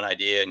for one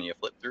idea, and you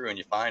flip through and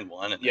you find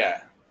one. And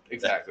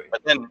exactly.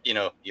 But then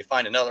you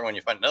find another one,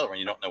 you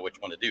don't know which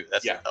one to do.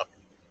 That's tough.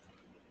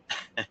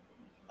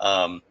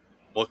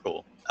 Well,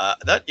 cool.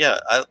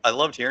 I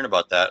loved hearing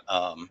about that.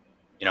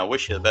 I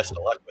wish you the best of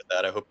luck with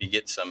that. I hope you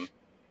get some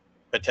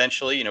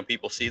potentially,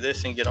 people see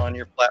this and get on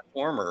your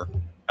platform or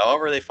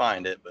however they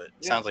find it. But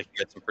it sounds like you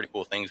got some pretty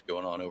cool things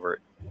going on over at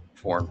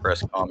Foreign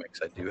Press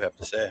Comics, I do have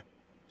to say.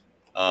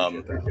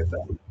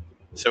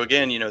 So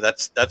again,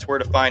 that's where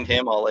to find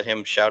him. I'll let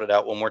him shout it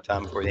out one more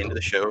time before the end of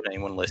the show to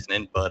anyone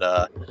listening. But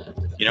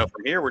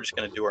from here, we're just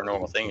going to do our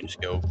normal thing and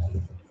just go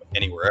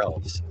anywhere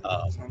else.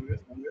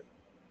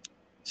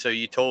 So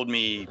you told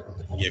me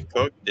you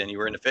cooked and you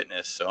were into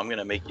fitness, so I'm going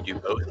to make you do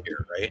both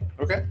here, right?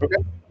 Okay.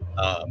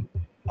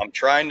 I'm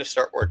trying to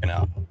start working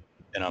out,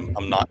 and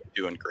I'm not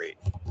doing great.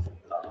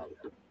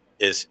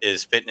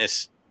 Is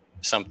fitness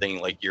something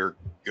like you're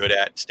good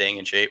at staying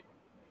in shape?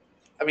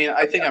 I mean,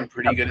 I think I'm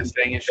pretty good at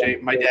staying in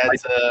shape. My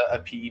dad's a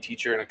PE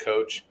teacher and a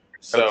coach,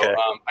 so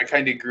I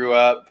kind of grew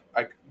up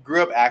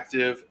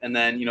active, and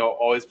then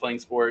always playing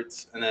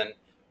sports, and then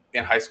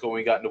in high school when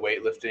we got into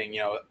weightlifting,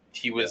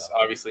 he was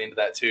obviously into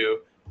that too.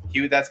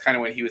 That's kind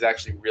of when he was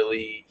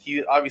actually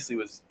he obviously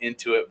was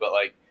into it, but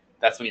like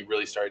that's when he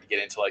really started to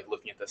get into like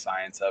looking at the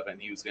science of it.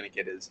 And he was going to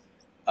get his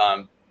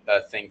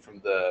thing from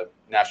the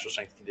National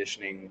Strength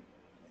Conditioning,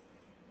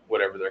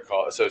 whatever they're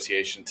called,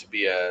 association, to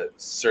be a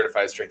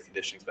certified strength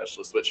conditioning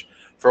specialist, which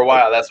for a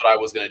while that's what I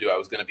was going to do. I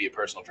was going to be a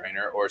personal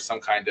trainer or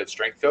some kind of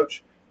strength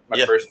coach.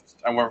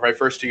 My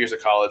first 2 years of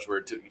college were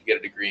to get a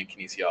degree in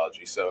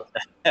kinesiology. So,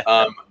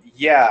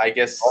 I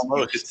guess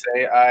you could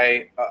say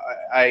I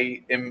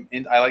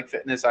like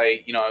fitness.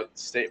 I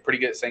stay pretty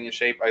good at staying in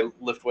shape. I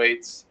lift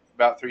weights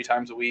about 3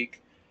 times a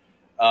week,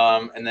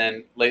 and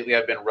then lately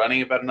I've been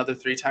running about another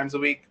 3 times a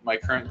week. My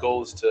current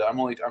goal is I'm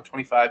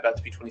 25, about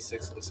to be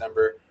 26 in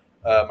December.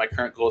 My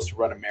current goal is to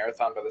run a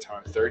marathon by the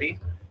time I'm 30.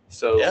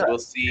 So we'll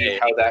see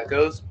how that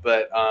goes,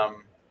 but.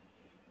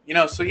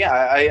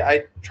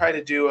 I try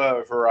to do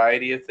a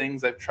variety of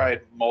things. I've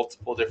tried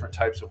multiple different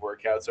types of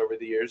workouts over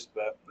the years,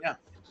 but yeah.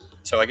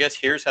 So I guess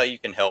here's how you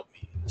can help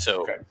me.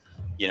 So,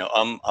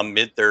 I'm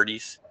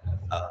mid-30s.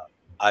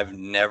 I've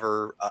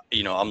never,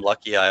 I'm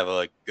lucky I have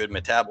a good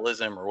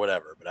metabolism or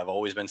whatever, but I've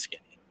always been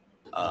skinny.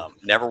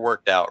 Never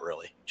worked out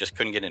really. Just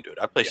couldn't get into it.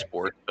 I play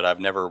sports, but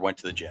I've never went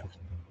to the gym.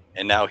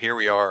 And now here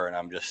we are, and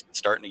I'm just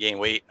starting to gain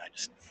weight, and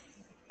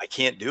I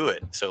can't do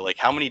it. So like,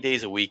 how many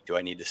days a week do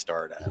I need to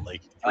start at?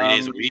 Like 3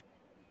 days a week?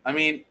 I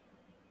mean,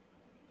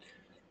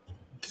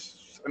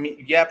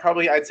 yeah,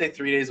 probably. I'd say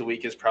 3 days a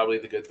week is probably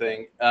the good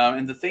thing.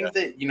 And the thing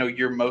that,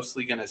 you're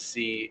mostly going to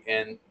see,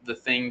 and the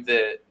thing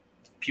that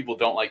people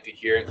don't like to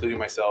hear, including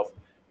myself,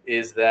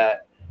 is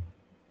that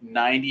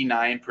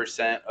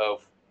 99%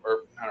 of,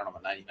 or I don't know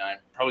about 99,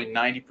 probably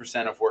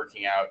 90% of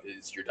working out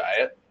is your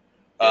diet.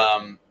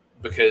 Yeah.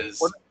 Because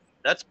Well,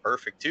 that's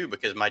perfect too,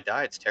 because my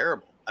diet's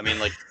terrible. I mean,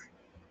 like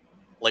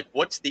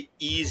what's the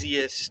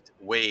easiest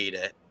way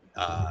to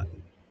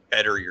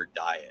better your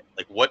diet?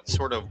 Like, what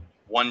sort of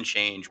one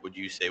change would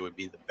you say would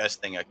be the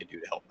best thing I could do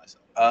to help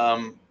myself?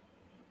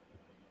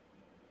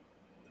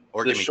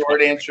 Or the give me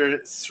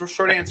 20.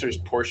 short answer is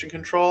portion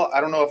control.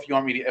 I don't know if you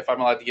want me to, if I'm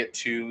allowed to get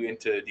too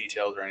into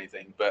details or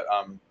anything, but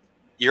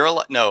You're a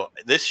lot. No,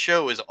 this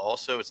show is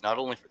also, it's not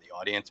only for the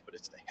audience, but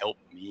it's to help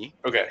me.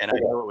 okay. And I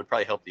know it would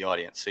probably help the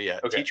audience. So yeah,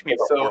 Okay. teach me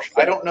about So portion.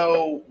 I don't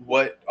know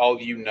what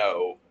all you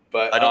know,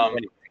 but I don't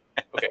know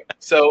okay.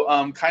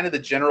 So kind of the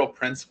general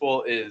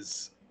principle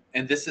is,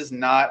 and this is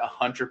not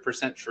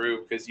 100%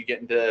 true because you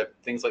get into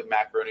things like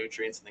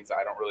macronutrients and things that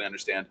I don't really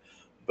understand.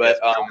 But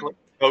yes,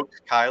 folks,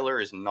 Kyler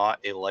is not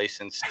a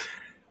licensed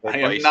I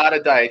am advice. not a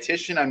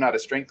dietitian. I'm not a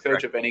strength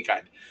coach of any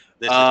kind.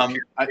 This is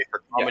purely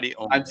for comedy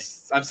only.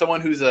 I'm someone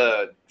who's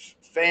a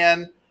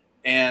fan,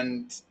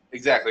 and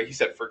exactly, he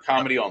said for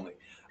comedy only.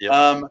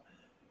 Yep.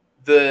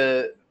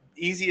 The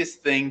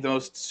easiest thing, the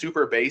most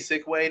super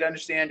basic way to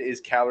understand is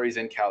calories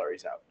in,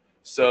 calories out.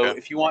 So Okay.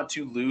 if you want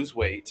to lose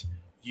weight,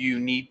 you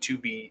need to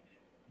be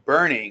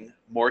burning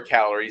more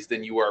calories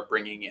than you are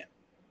bringing in.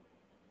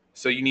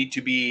 So you need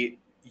to be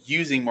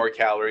using more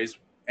calories.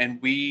 And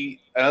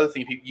another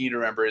thing you need to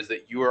remember is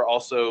that you are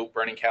also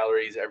burning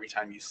calories every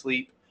time you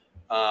sleep.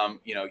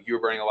 You're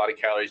burning a lot of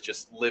calories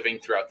just living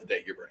throughout the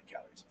day. You're burning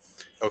calories.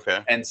 Okay.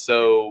 And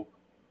so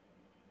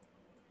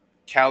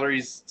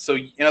calories. So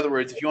in other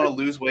words, if you want to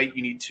lose weight,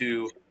 you need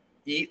to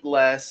eat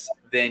less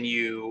than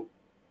you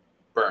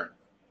burn,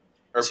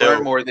 or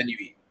burn more than you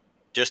eat.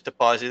 Just to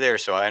pause you there,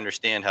 so I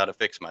understand how to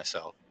fix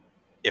myself.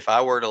 If I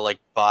were to like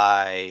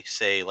buy,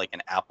 say, like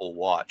an Apple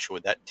Watch,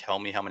 would that tell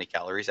me how many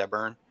calories I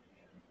burn?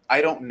 I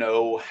don't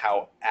know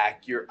how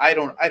accurate. I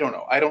don't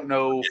know. I don't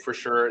know for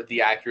sure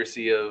the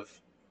accuracy of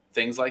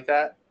things like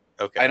that.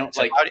 Okay. I don't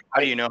So like.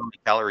 how do you know how many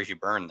calories you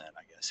burn then?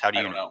 I guess. How do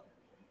I you don't know? know.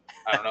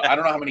 I don't know. I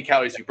don't know how many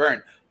calories you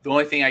burn. The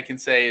only thing I can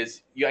say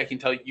is I can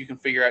tell you can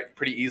figure out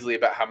pretty easily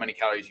about how many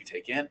calories you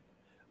take in. You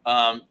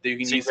can So you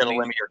use got to something.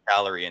 limit your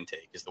calorie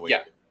intake is the way. Yeah.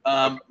 You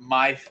do it.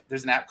 Okay.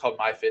 There's an app called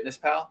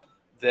MyFitnessPal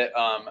that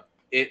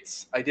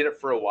I did it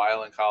for a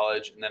while in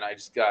college, and then I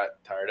just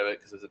got tired of it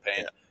because it's a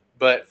pain. Yeah.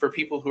 But for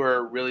people who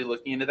are really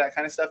looking into that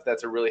kind of stuff,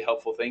 that's a really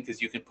helpful thing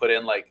because you can put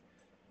in like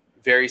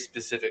very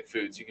specific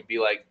foods. You can be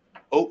like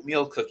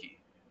oatmeal cookie,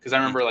 because I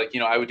remember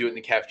I would do it in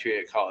the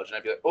cafeteria at college, and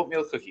I'd be like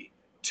oatmeal cookie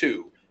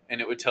 2, and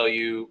it would tell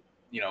you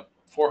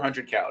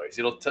 400 calories.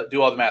 It'll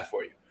do all the math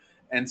for you.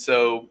 And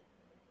so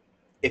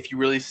if you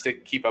really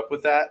keep up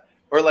with that,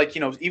 or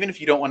even if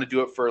you don't want to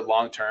do it for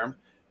long term,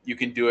 you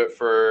can do it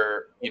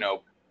for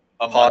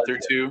a month or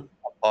two.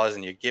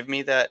 Pausing you. Give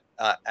me that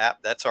app.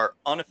 That's our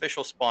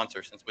unofficial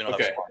sponsor since we don't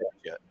have sponsors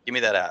yet. Give me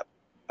that app.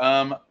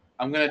 I'm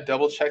gonna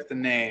double check the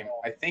name.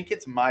 I think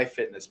it's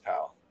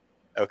MyFitnessPal.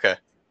 Okay.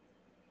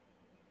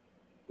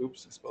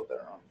 Oops, I spelled that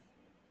wrong.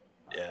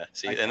 Yeah.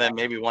 See, and then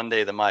maybe one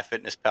day the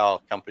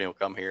MyFitnessPal company will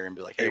come here and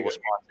be like, "Hey, we'll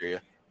sponsor you."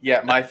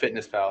 Yeah,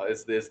 MyFitnessPal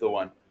is the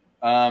one.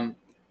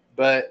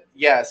 But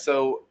yeah,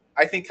 so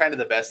I think kind of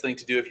the best thing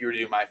to do if you were to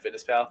do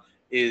MyFitnessPal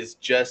is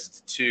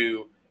just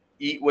to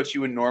eat what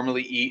you would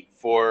normally eat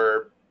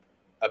for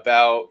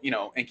about,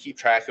 and keep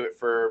track of it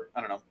for,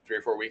 I don't know, 3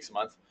 or 4 weeks a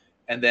month.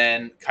 And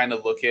then kind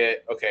of look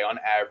at, okay, on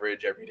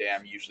average, every day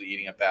I'm usually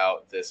eating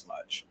about this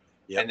much.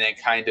 Yep. And then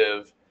kind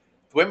of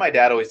the way my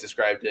dad always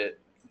described it,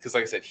 because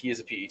like I said, he is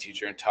a PE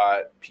teacher and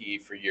taught PE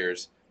for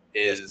years,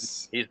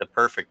 is he's the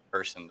perfect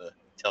person to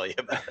tell you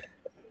about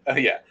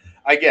it. Yeah,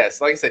 I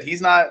guess. Like I said,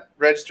 he's not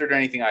registered or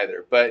anything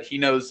either, but he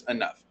knows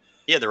enough.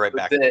 He had the right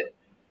back.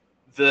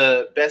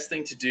 The best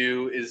thing to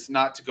do is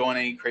not to go on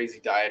any crazy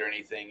diet or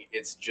anything.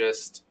 It's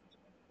just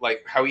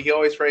like how he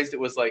always phrased it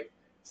was like,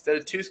 instead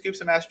of 2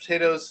 scoops of mashed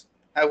potatoes,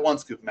 have 1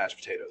 scoop of mashed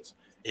potatoes.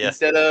 Yeah.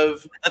 Instead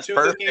of 2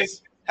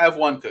 cookies, have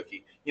 1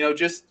 cookie.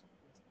 Just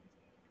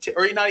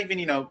or not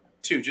even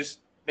 2. Just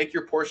make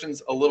your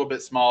portions a little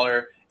bit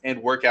smaller and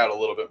work out a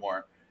little bit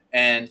more.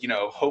 And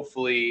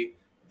hopefully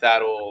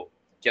that'll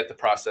get the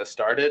process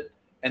started.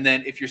 And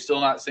then if you're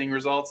still not seeing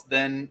results,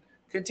 then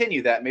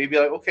continue that. Maybe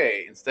like,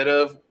 okay, instead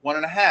of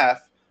 1.5,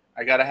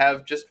 I got to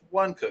have just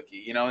 1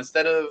 cookie.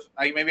 Instead of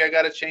maybe I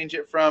got to change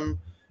it from,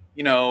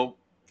 maybe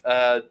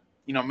I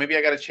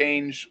got to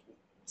change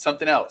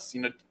something else.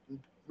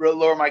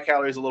 Lower my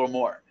calories a little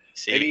more.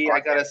 Maybe I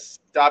got to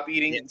stop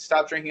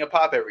drinking a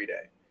pop every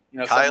day.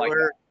 Kylar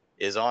like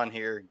is on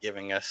here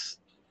giving us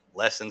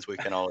lessons we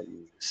can all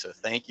use. So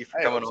thank you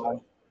for coming on.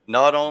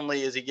 Not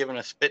only is he giving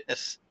us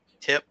fitness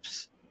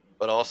tips,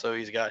 but also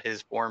he's got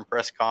his Foreign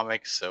Press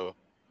Comics. So,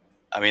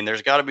 I mean,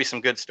 there's got to be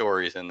some good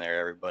stories in there,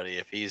 everybody,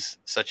 if he's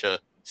such a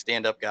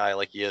stand-up guy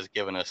like he is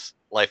giving us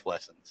life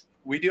lessons.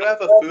 We do have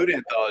a food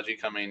anthology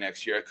coming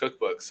next year, a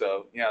cookbook.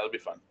 So, yeah, it'll be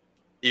fun.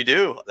 You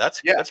do?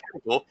 That's pretty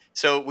cool.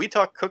 So we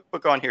talk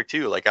cookbook on here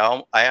too. Like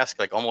I ask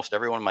like almost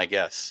every one of my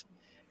guests,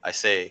 I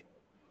say,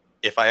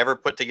 if I ever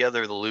put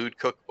together the LUDE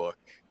cookbook,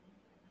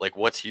 like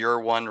what's your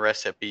one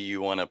recipe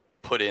you want to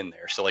put in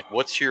there? So like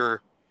what's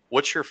your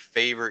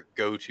favorite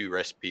go-to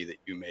recipe that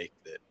you make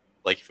that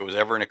like if it was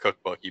ever in a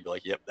cookbook you'd be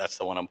like, yep, that's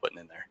the one I'm putting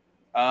in there?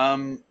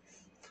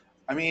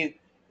 I mean,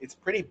 it's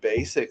pretty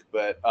basic,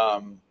 but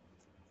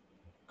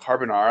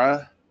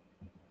carbonara.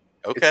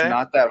 It's Okay.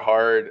 not that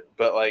hard,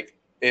 but like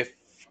if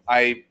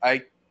I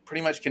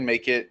pretty much can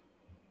make it.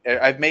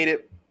 I've made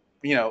it,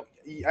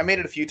 I made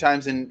it a few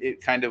times and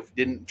it kind of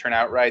didn't turn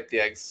out right. The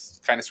eggs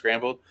kind of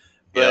scrambled,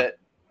 Yeah. but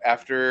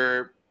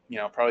after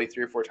probably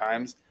 3 or 4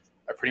 times,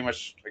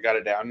 I got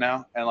it down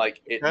now, and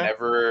like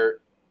Okay.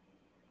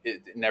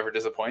 it never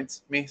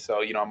disappoints me.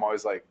 So I'm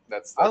always like,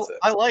 that's I, it.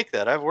 I like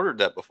that. I've ordered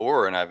that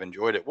before and I've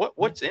enjoyed it.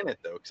 What's in it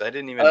though? Because I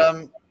didn't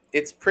even.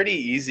 It's pretty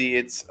easy.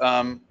 It's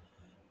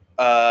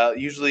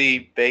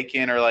usually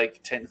bacon or like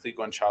technically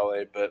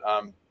guanciale, but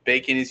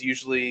bacon is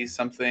usually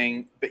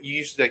something. But you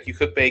usually like you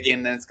cook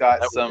bacon, then it's got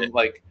That was some it.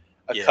 like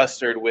a Yeah.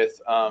 custard with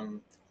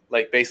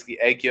like basically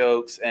egg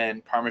yolks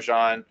and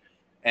parmesan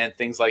and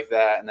things like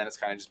that, and then it's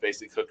kind of just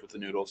basically cooked with the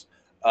noodles.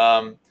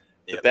 The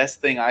Yep. best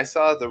thing I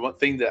saw, the one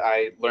thing that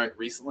I learned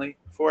recently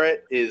for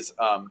it is,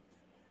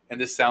 and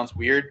this sounds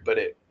weird, but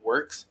it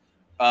works.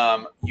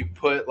 You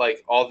put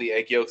like all the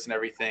egg yolks and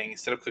everything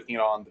instead of cooking it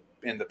all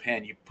in the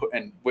pan. You put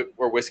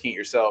or whisking it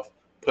yourself.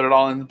 Put it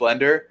all in the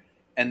blender,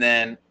 and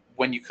then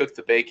when you cook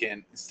the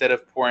bacon, instead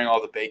of pouring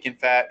all the bacon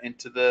fat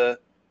into the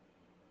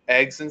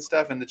eggs and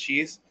stuff and the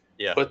cheese,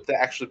 Yeah. put the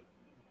actual.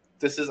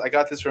 I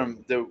got this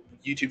from the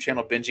YouTube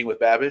channel Binging with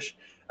Babish.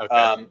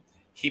 Okay.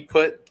 He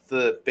put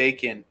the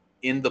bacon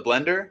in the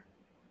blender,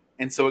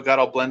 and so it got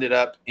all blended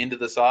up into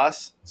the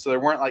sauce. So there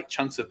weren't like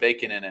chunks of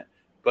bacon in it,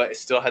 but it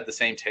still had the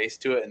same taste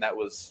to it, and that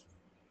was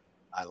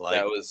I like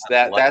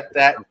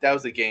that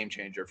was a game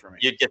changer for me.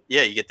 you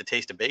get the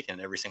taste of bacon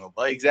in every single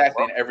bite.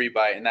 Exactly, Well, in every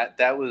bite, and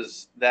that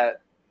was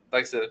that.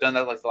 Like I said, I've done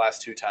that like the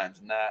last 2 times,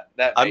 and that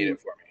made I'm it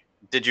for me.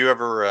 Did you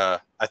ever?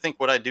 I think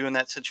what I'd do in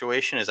that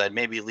situation is I'd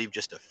maybe leave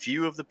just a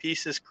few of the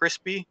pieces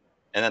crispy,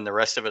 and then the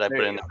rest of it I There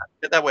put you in.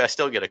 go. That way, I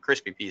still get a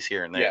crispy piece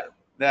here and Yeah,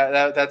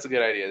 there. that's a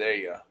good idea. There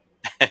you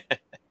go.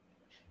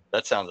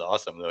 That sounds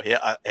awesome, though.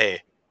 Yeah.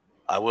 Hey,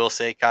 I will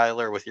say,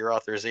 Kyler, with your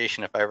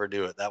authorization, if I ever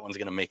do it, that one's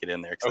gonna make it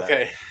in there.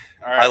 Okay,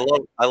 all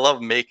right. I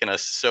love making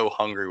us so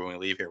hungry when we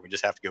leave here. We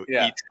just have to go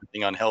Yeah. eat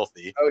something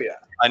unhealthy. Oh yeah.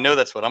 I know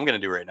that's what I'm gonna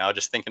do right now.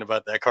 Just thinking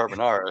about that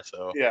carbonara.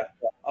 So, Yeah.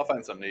 I'll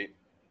find something to eat.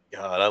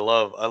 God, I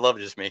love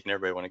just making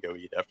everybody want to go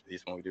eat after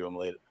these when we do them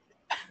late.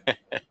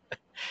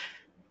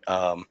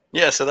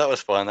 Yeah, so that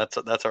was fun.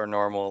 That's our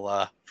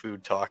normal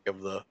food talk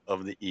of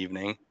the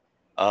evening.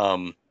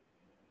 Um,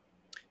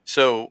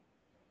 so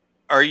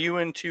are you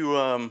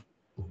into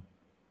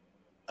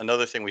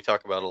another thing we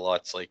talk about a lot?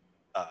 It's like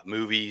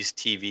movies,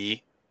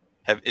 TV.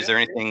 Is there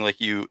anything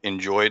like you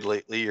enjoyed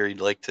lately, or you'd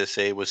like to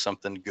say was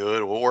something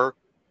good? Or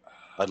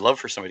I'd love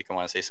for somebody to come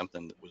on and say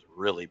something that was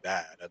really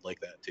bad. I'd like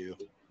that too.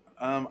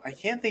 I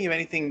can't think of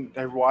anything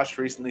I watched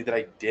recently that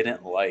I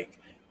didn't like.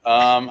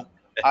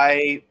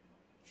 I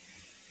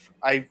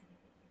I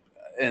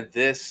and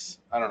this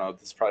I don't know.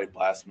 This is probably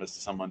blasphemous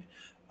to someone.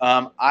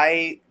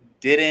 I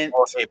didn't.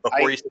 Okay,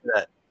 before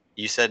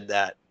you said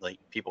that like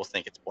people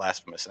think it's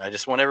blasphemous, and I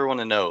just want everyone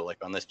to know,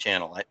 like on this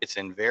channel, it's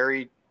in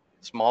very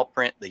small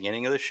print,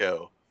 beginning of the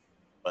show.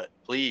 But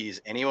please,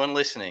 anyone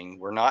listening,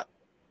 we're not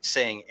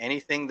saying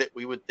anything that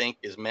we would think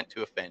is meant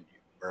to offend you.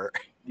 Or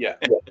Yeah.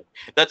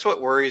 that's what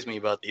worries me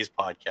about these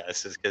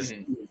podcasts, is because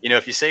Mhm.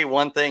 if you say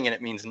one thing and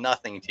it means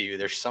nothing to you,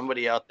 there's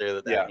somebody out there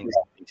that Yeah. means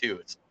something to.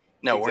 It's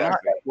no,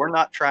 Exactly. we're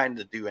not trying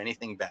to do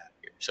anything bad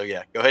here. So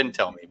yeah, go ahead and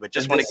tell me, but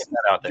just And want to this get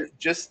that out there.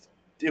 just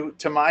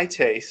to my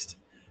taste,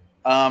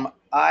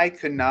 I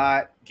could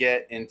not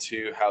get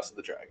into House of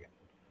the Dragon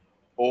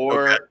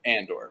Okay. or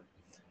Andor.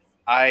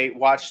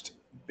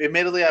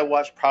 Admittedly, I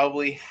watched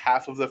probably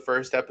half of the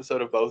first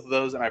episode of both of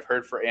those, and I've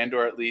heard for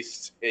Andor at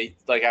least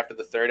like after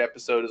the third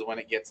episode is when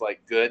it gets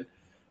like good.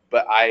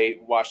 But I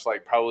watched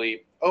like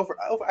probably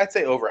I'd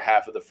say over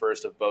half of the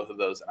first of both of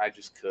those, and I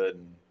just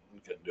couldn't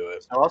do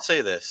it. So I'll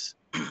say this: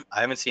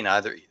 I haven't seen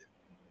either,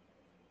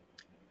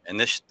 and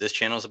this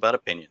channel is about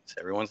opinions.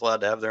 Everyone's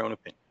allowed to have their own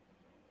opinion.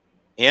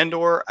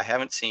 Andor, I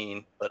haven't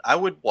seen, but I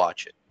would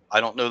watch it. I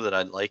don't know that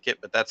I'd like it,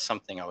 but that's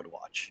something I would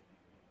watch.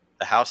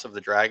 The House of the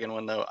Dragon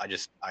one, though,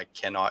 I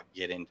cannot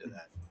get into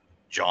that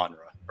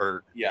genre,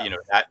 or Yeah.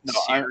 that No,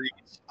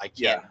 series. I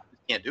can't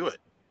do it.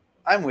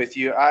 I'm with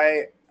you.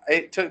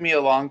 It took me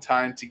a long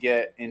time to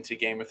get into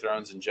Game of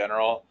Thrones in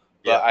general,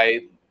 but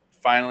Yeah.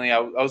 I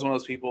was one of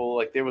those people,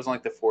 like there was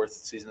like the fourth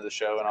season of the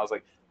show, and I was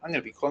like, I'm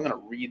gonna be cool. I'm gonna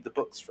read the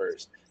books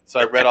first. So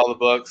I read all the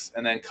books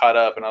and then caught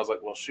up, and I was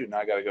like, well, shoot, now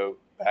I got to go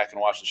back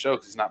and watch the show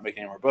because he's not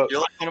making any more books.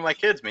 You're like one of my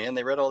kids, man.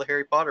 They read all the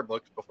Harry Potter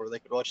books before they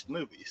could watch the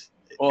movies.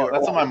 Well,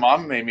 that's what my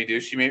mom made me do.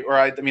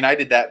 I mean, I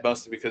did that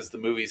mostly because the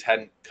movies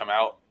hadn't come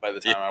out by the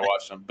time I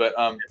watched them. But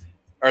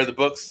or the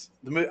books,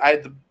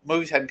 the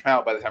movies hadn't come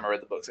out by the time I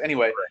read the books.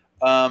 Anyway,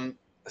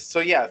 so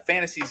yeah,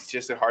 fantasy is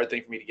just a hard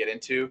thing for me to get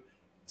into.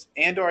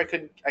 Andor,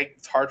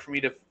 it's hard for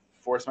me to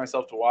force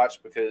myself to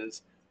watch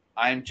because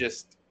I'm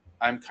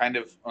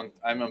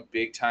a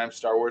big time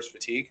Star Wars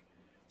fatigue.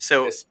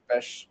 So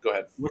Especially, go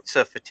ahead. what's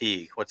a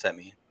fatigue? What's that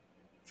mean?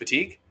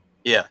 Fatigue?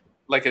 Yeah.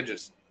 Like I'm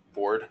just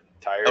bored,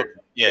 tired, Oh,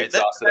 yeah.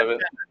 exhausted of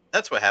it.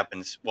 That's what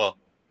happens. Well,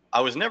 I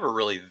was never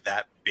really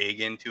that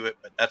big into it,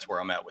 but that's where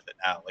I'm at with it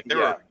now. Like there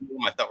were a few of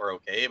them I thought were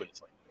okay, but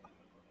it's like,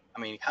 I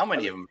mean, how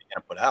many of them are you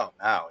gonna put out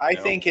now? I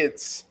think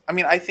it's,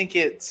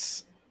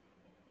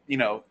 you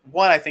know,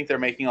 one, I think they're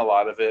making a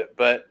lot of it,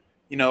 but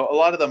you know, a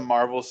lot of the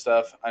Marvel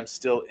stuff I'm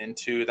still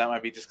into. That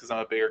might be just because I'm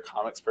a bigger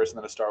comics person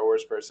than a Star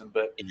Wars person,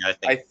 but Yeah,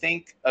 I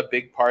think a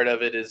big part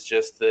of it is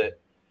just that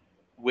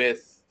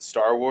with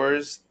Star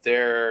Wars,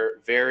 they're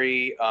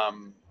very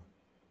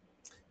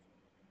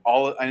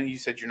all. I know you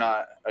said you're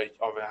not. I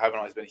haven't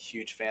always been a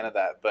huge fan of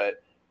that,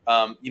 but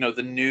you know,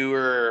 the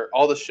newer,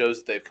 all the shows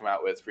that they've come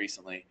out with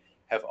recently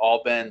have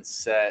all been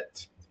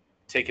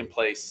taking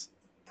place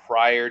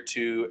prior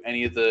to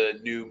any of the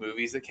new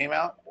movies that came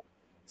out.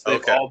 So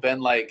they've all been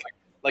like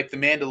the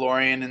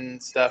Mandalorian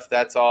and stuff.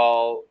 That's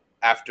all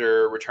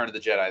after Return of the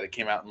Jedi that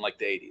came out in like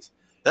the 80s.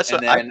 That's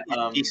and what then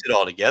I piece it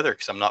all together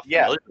because I'm not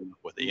familiar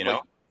with it. You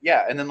know.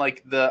 Yeah, and then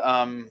like the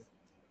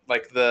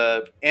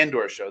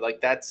Andor show, like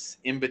that's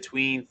in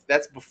between.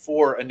 That's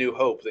before A New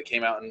Hope that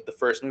came out in the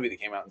first movie that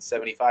came out in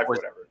 75 or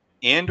whatever.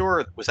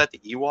 Andor, was that the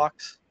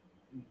Ewoks?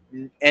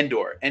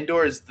 Endor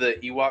is the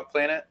Ewok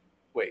planet.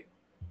 Wait.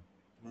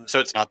 So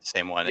it's not the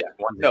same one. Yeah.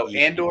 No,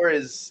 Andor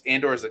is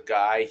a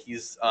guy.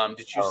 He's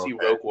did you see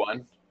Rogue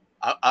One?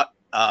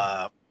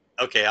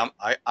 Okay,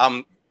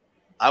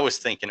 I was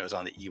thinking it was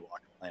on the Ewok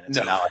planet.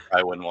 So now I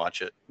probably wouldn't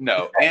watch it.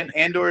 No, and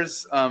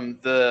Andor's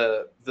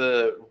the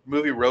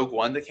movie Rogue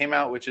One that came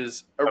out, which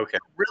is a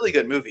really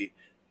good movie.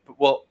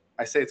 Well,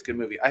 I say it's a good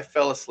movie. I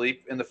fell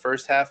asleep in the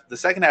first half. The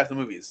second half of the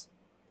movie is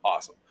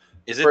awesome.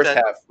 The first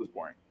half was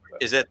boring.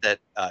 Is it that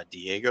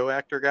Diego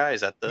actor guy? Is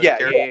that the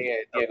character? Yeah,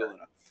 Diego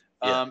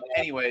Luna.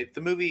 Anyway,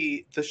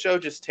 the show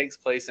just takes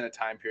place in a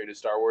time period of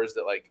Star Wars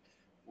that like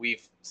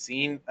we've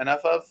seen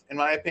enough of, in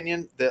my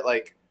opinion, that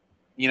like,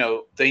 you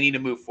know, they need to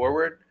move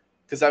forward.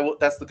 Because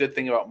that's the good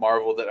thing about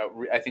Marvel, that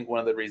I think one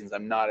of the reasons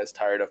I'm not as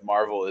tired of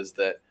Marvel is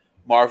that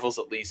Marvel's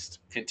at least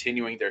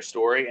continuing their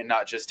story and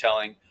not just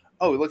telling,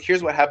 oh, look,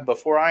 here's what happened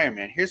before Iron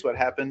Man. Here's what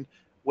happened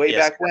way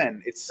back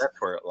when. It's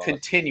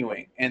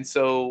continuing. And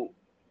so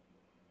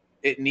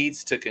it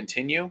needs to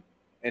continue.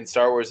 And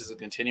Star Wars isn't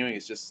continuing.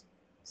 It's just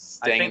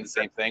staying in the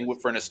same thing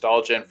for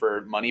nostalgia and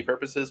for money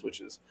purposes,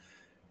 which is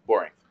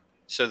boring.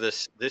 So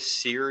this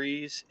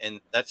series,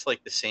 and that's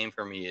like the same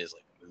for me as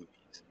like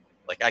movies.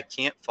 Like I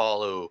can't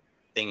follow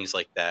things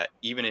like that,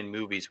 even in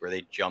movies where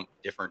they jump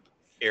different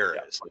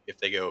eras. Like if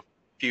they go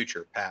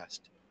future,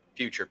 past,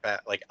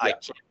 like I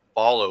can't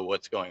follow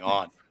what's going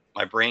on.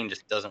 My brain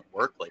just doesn't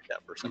work like that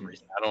for some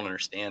reason. I don't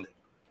understand it.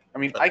 I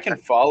mean, I can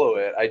follow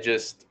it. I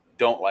just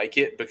don't like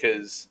it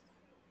because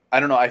I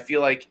don't know. I feel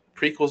like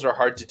prequels are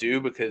hard to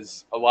do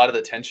because a lot of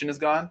the tension is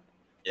gone.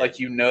 Like,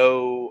 I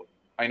know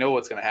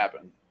what's going to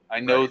happen. I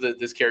know that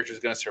this character is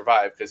going to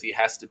survive because he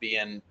has to be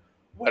in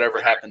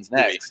whatever happens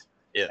next.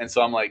 Yeah. And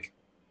so I'm like,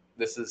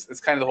 it's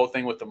kind of the whole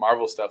thing with the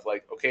Marvel stuff.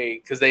 Like, okay,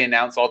 because they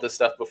announce all this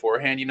stuff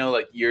beforehand, you know,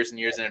 like years and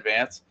years in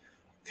advance.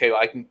 Okay, well,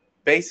 I can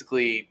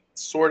basically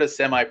sort of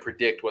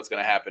semi-predict what's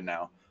going to happen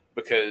now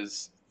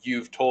because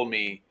you've told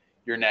me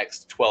your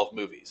next 12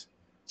 movies.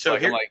 So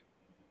here's a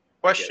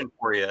question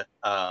for you.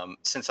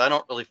 Since I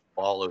don't really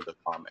follow the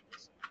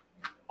comics,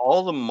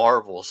 all the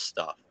Marvel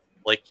stuff,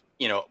 like,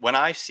 you know, when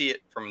I see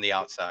it from the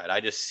outside, I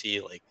just see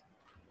like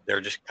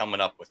they're just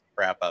coming up with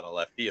crap out of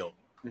left field.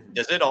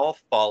 Does it all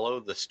follow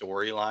the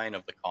storyline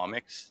of the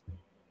comics?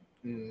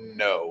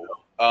 No.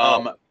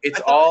 It's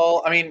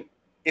all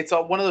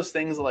one of those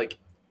things like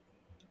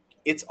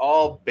it's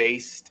all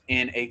based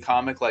in a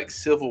comic. Like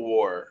Civil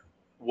War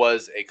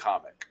was a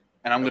comic.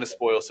 And I'm going to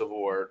spoil Civil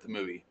War, the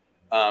movie.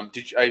 Have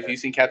you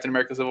seen Captain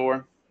America Civil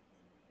War?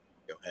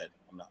 Go ahead.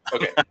 I'm not.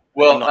 Okay.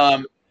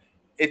 Well,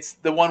 it's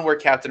the one where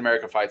Captain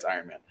America fights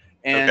Iron Man.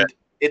 And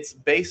it's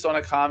based on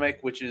a comic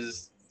which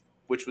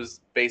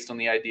was based on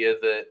the idea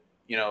that,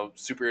 you know,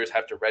 superheroes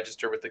have to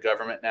register with the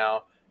government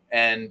now,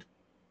 and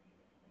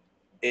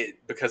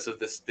because of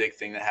this big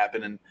thing that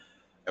happened, and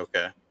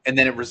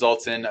then it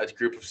results in a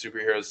group of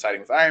superheroes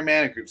siding with Iron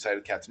Man, a group siding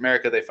with Captain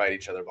America. They fight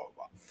each other, blah blah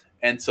blah.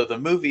 And so the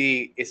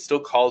movie is still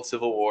called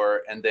Civil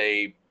War, and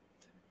they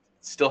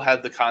still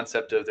have the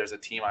concept of there's a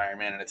team Iron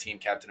Man and a team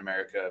Captain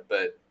America,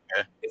 but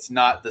it's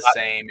not the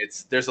same.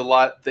 There's a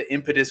lot. The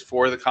impetus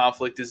for the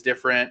conflict is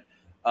different.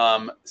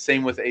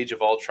 Same with Age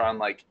of Ultron.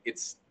 Like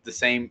it's the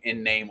same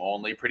in name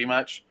only, pretty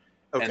much.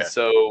 And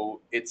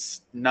so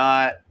it's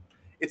not.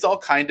 It's all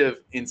kind of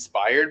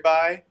inspired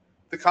by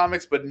the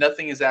comics, but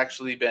nothing has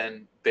actually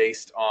been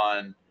based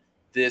on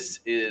this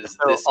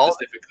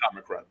specific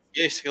comic run.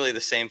 Basically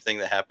the same thing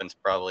that happens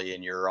probably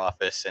in your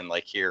office and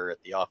like here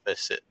at the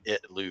office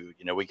at LUDE.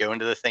 You know, we go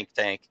into the think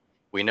tank.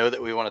 We know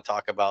that we want to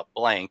talk about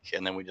blank,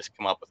 and then we just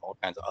come up with all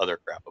kinds of other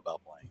crap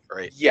about blank,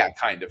 right? Yeah,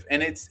 kind of.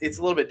 And it's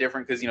a little bit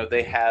different because, you know,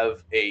 they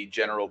have a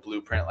general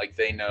blueprint. Like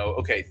they know,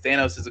 okay,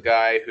 Thanos is a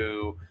guy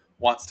who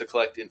wants to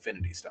collect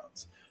Infinity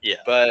Stones. Yeah.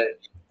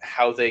 But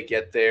how they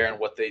get there and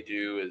what they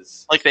do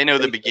is Like they know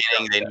the they take their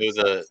beginning, own they know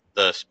steps.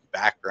 the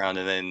background,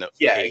 and then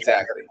Yeah, okay,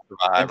 exactly.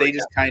 survive And or they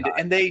just kind of,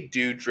 and they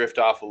do drift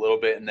off a little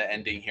bit in the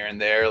ending here and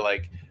there.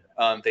 Like,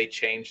 they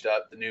changed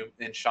up the new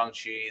in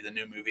Shang-Chi, the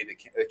new movie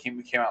that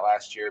came out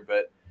last year.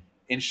 But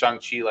in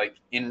Shang-Chi, like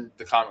in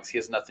the comics, he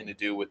has nothing to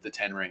do with the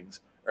Ten Rings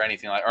or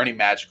anything like, or any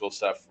magical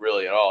stuff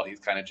really at all. He's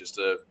kind of just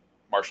a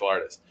martial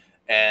artist,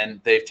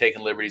 and they've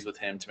taken liberties with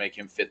him to make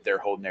him fit their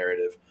whole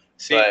narrative.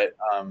 see. But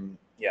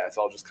yeah, it's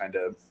all just kind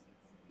of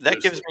That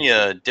loosely. gives me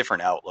a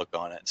different outlook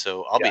on it.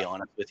 So I'll be Yeah.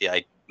 honest with you.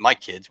 My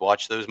kids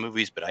watch those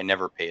movies, but I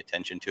never pay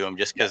attention to them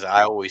just Yeah. because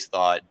I always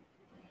thought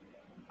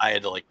I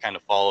had to like kind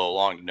of follow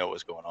along to know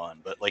what's going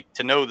on. But like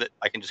to know that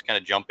I can just kind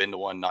of jump into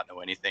one, not know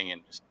anything,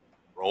 and just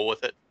roll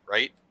with it,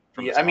 right?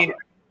 From the Yeah, I sound mean, of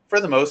it.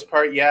 for the most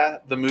part, yeah.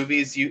 The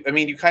movies, I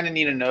mean, you kind of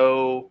need to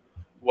know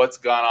what's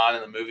gone on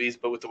in the movies,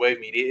 but with the way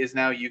media is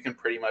now, you can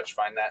pretty much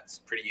find that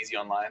pretty easy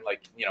online.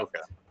 Like, Okay.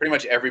 pretty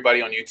much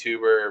everybody on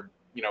YouTube or,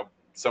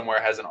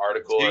 somewhere has an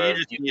article So or you a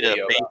just YouTube need a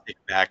video about.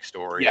 basic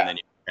backstory, and Yeah. then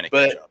you kind of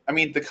catch But up. I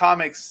mean, the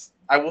comics,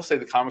 I will say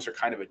the comics are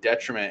kind of a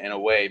detriment in a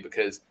way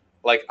because,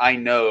 like, I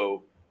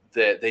know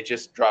that they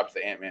just dropped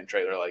the Ant-Man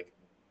trailer like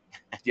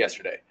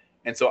yesterday.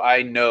 And so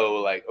I know,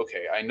 like,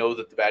 okay, I know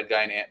that the bad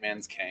guy in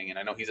Ant-Man's Kang, and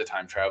I know he's a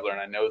time traveler,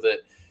 and I know that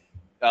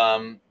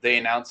they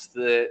announced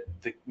that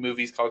the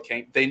movie's called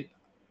Kang.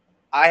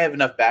 I have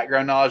enough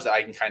background knowledge that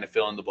I can kind of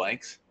fill in the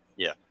blanks.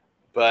 Yeah.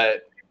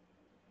 But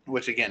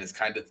which again is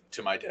kind of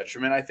to my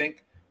detriment, I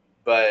think.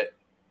 But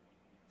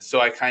so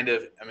I kind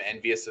of am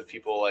envious of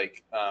people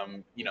like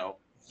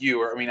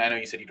you, or I mean, I know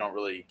you said you don't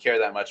really care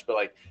that much, but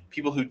like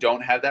people who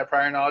don't have that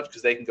prior knowledge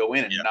because they can go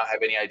in and Yeah. not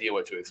have any idea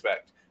what to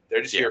expect.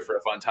 They're just Yeah. here for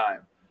a fun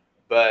time.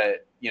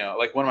 But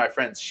like one of my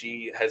friends,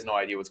 she has no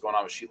idea what's going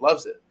on, but she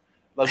loves it,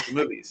 loves the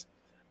movies.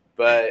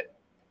 But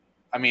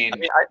I mean,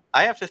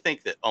 I have to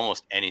think that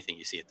almost anything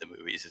you see at the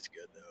movies is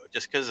good though,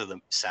 just because of the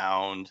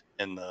sound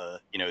and the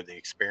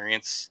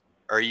experience.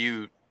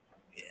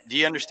 Do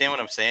you understand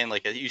what I'm saying?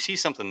 Like you see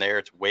something there,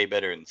 it's way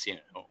better than seeing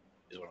it at home.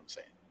 Is what I'm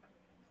saying.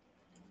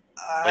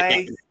 Like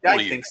it I can I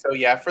fool you. think so.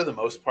 Yeah, for the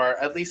most part,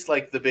 at least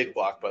like the big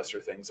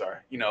blockbuster things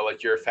are.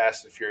 Like your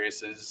Fast and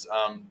Furiouses,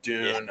 Yeah.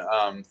 Dune,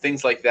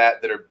 things like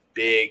that are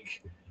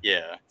big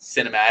Yeah.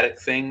 cinematic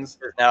things.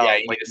 Yeah, Now, you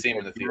need like to you see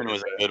them said, in the Dune theater.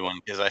 was a But good one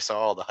because I saw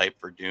all the hype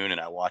for Dune and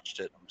I watched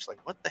it. I'm just like,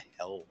 what the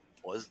hell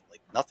was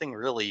like nothing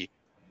really,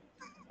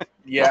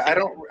 yeah, I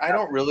nothing.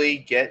 don't really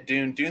get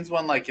Dune. Dune's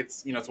one like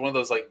it's one of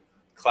those like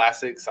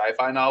classic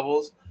sci-fi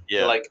novels that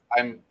Yeah. like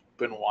I've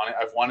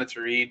wanted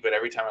to read, but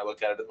every time I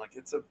look at it, I'm like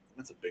it's a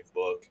big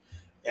book,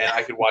 and Yeah.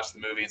 I could watch the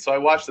movie. And so I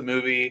watched the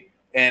movie,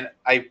 and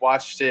I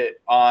watched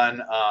it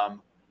on.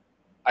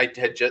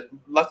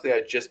 Luckily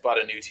I just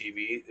bought a new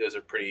TV. It was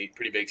a pretty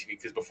big TV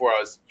because before I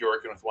was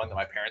working with one that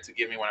my parents had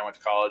given me when I went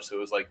to college, so it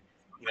was like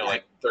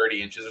like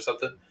 30 inches or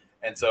something.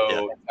 And Yeah.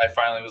 so I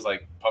finally was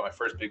like bought my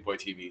first big boy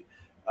TV.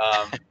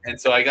 And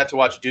so I got to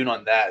watch Dune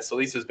on that. So at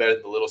least it was better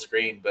than the little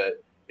screen,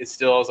 but it's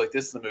still I was like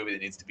this is a movie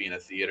that needs to be in a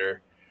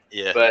theater.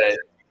 Yeah. But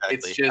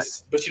it's Exactly.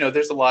 just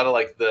there's a lot of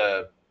like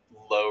the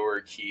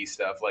lower key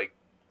stuff, like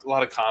a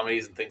lot of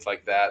comedies and things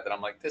like that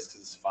I'm like this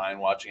is fine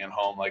watching at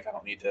home. Like I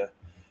don't need to.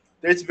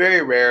 It's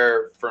very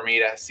rare for me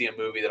to see a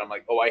movie that I'm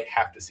like, oh, I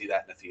have to see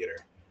that in a theater.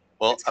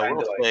 Well, It's I kind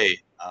will of like, say,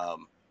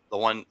 the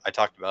one I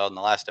talked about in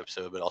the last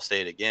episode, but I'll say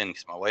it again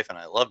because my wife and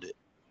I loved it.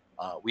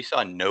 We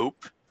saw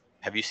Nope.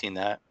 Have you seen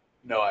that?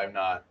 no, I'm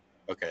not.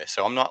 Okay,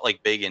 so I'm not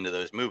like big into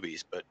those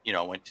movies, but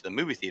I went to the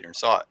movie theater and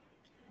saw it.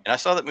 And I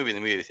saw that movie in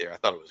the movie theater. I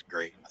thought it was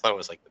great. I thought it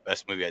was like the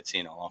best movie I'd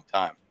seen in a long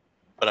time.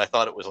 But I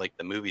thought it was like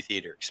the movie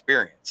theater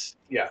experience.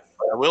 Yeah,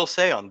 But I will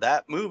say on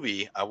that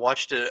movie, I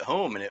watched it at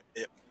home and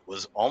it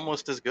was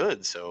almost as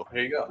good. So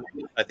there you go.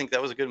 I think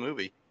that was a good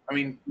movie. I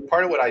mean,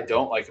 part of what I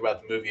don't like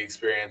about the movie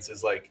experience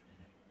is like,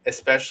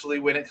 especially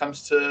when it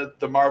comes to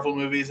the Marvel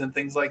movies and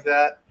things like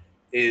that,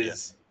 Yeah.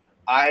 is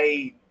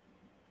I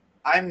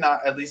I'm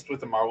not, at least with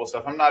the Marvel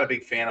stuff, I'm not a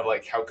big fan of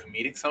like how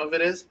comedic some of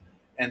it is.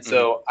 And Mhm.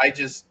 so I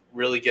just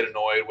really get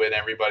annoyed when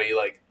everybody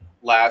like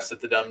laughs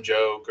at the dumb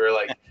joke or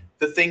like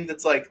the thing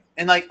that's like,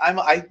 and like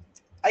I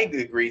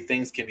agree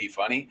things can be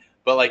funny,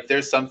 but like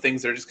there's some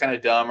things that are just kind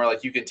of dumb or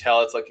like you can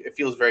tell it's like it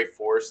feels very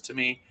forced to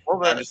me. Well,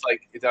 And I'm just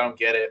like I don't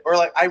get it. Or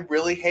like I'm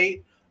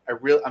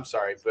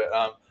sorry, but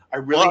I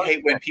really well,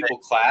 hate when people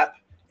clap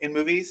in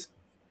movies.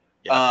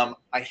 yeah.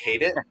 I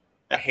hate it.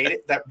 I hate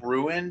it. That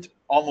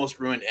almost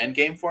ruined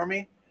Endgame for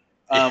me.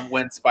 Yeah.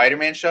 When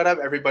Spider-Man showed up,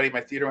 everybody in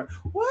my theater went,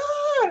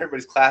 "What?"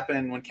 Everybody's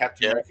clapping. When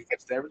Captain Yeah. America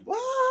gets there,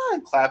 "What?"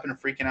 and clapping and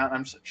freaking out. And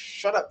I'm just like,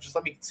 "Shut up! Just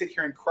let me sit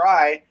here and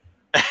cry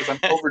because I'm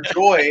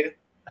overjoyed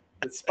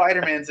that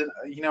Spider-Man's in."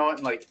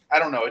 And like I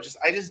don't know.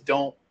 I just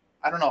don't.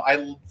 I don't know.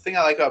 The thing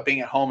I like about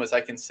being at home is I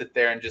can sit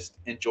there and just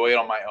enjoy it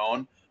on my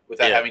own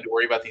without Yeah. having to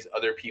worry about these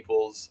other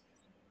people's.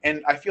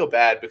 And I feel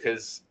bad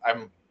because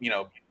I'm,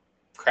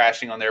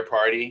 crashing on their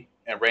party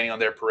and raining on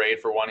their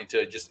parade for wanting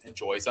to just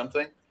enjoy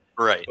something.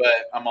 Right.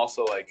 But I'm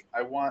also like,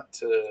 I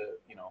don't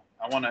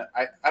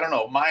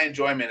know. My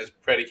enjoyment is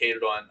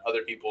predicated on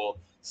other people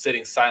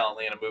sitting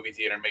silently in a movie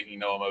theater and making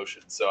no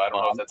emotion. So I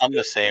don't know if that's. I'm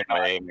the same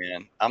way,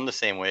 man. I'm the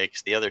same way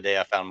because the other day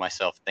I found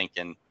myself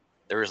thinking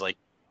there was like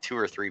 2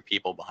 or 3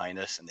 people behind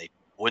us and they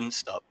wouldn't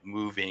stop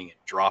moving and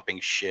dropping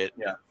shit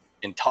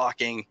and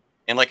talking.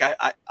 And like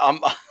I'm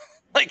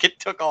like it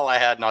took all I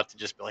had not to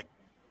just be like,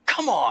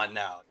 come on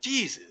now,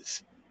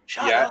 Jesus.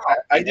 Shut up.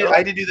 I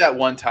did do that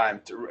one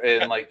time,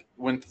 and like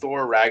when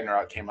Thor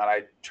Ragnarok came out,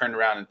 I turned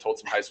around and told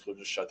some high school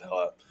to shut the hell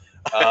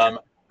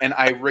up. And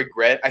I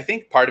regret. I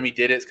think part of me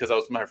did it because I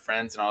was with my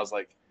friends, and I was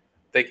like,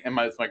 with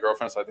my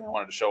girlfriend, so I think I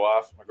wanted to show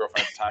off my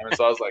girlfriend at the time, and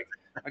so I was like,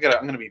 I'm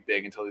gonna be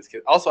big until these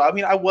kids. Also, I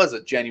mean, I was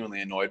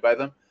genuinely annoyed by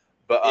them,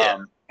 but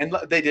and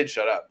they did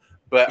shut up.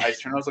 But I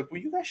turned, I was like, will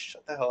you guys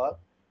shut the hell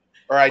up?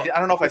 Or I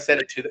don't know if I said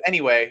it to them.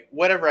 Anyway,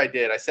 whatever I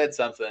did, I said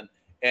something,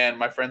 and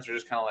my friends were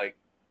just kind of like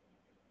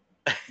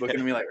looking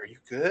at me like, "Are you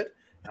good?"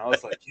 And I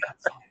was like, "Yeah,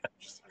 I'm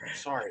fine. I'm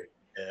sorry."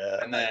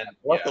 Yeah. And then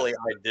luckily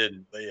I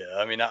didn't. But yeah,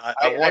 I mean, I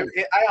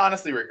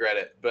honestly regret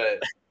it, but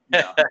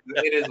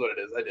it is what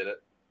it is. I did it.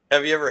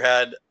 Have you ever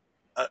had?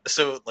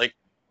 So like,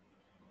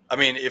 I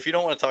mean, if you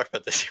don't want to talk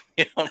about this,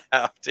 you don't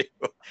have to.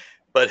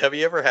 But have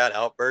you ever had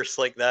outbursts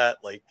like that?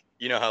 Like,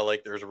 you know how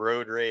like there's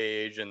road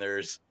rage and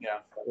there's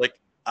like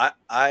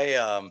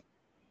I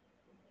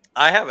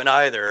haven't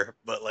either,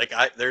 but like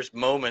there's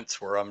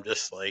moments where I'm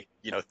just like,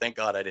 thank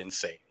God I didn't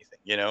say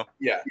anything,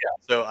 Yeah.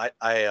 So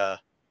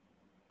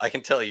I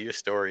can tell you a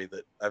story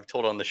that I've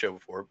told on the show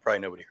before. Probably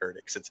nobody heard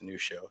it because it's a new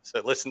show. So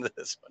listen to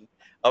this one.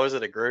 I was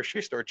at a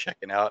grocery store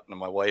checking out, and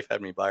my wife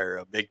had me buy her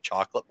a big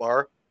chocolate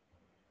bar.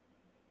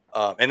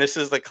 And this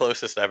is the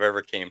closest I've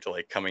ever came to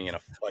like coming in a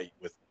fight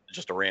with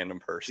just a random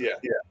person.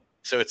 Yeah.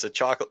 So it's a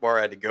chocolate bar.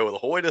 I had to go the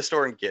whole way to the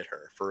store and get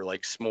her for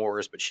like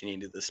s'mores, but she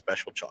needed this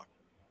special chocolate.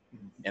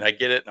 And I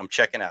get it, and I'm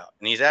checking out,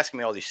 and he's asking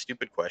me all these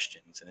stupid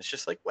questions, and it's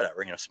just like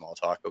whatever, small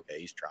talk. Okay,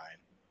 he's trying.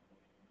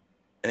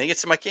 And he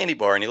gets to my candy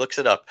bar and he looks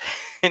it up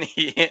and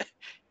he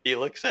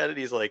looks at it.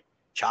 He's like,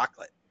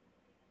 chocolate.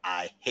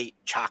 I hate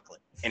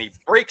chocolate. And he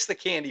breaks the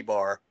candy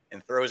bar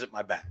and throws it in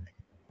my bag.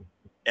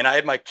 And I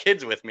had my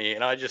kids with me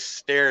and I just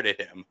stared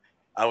at him.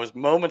 I was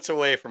moments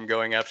away from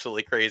going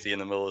absolutely crazy in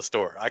the middle of the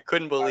store. I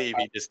couldn't believe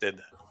he just did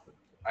that.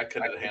 I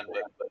couldn't have handled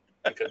it.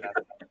 I couldn't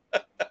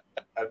have.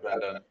 I've been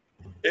done.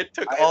 It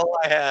took all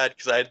I had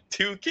because I had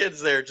 2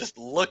 kids there just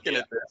looking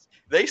at this.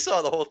 They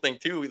saw the whole thing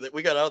too. That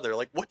we got out of there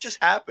like, what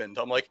just happened?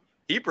 I'm like,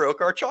 he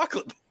broke our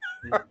chocolate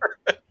bar.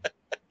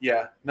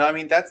 Yeah. No, I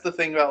mean, that's the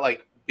thing about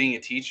like being a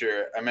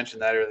teacher. I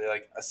mentioned that earlier.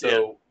 Like,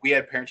 so we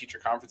had parent teacher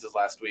conferences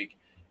last week,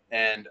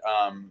 and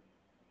I'm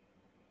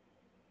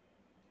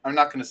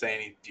not going to say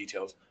any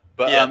details,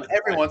 but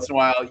every once in a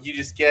while you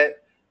just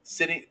get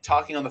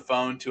talking on the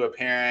phone to a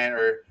parent,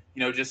 or,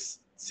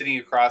 just sitting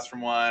across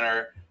from one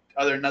or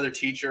another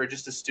teacher, or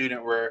just a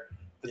student, where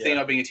the thing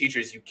about being a teacher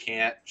is you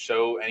can't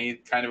show any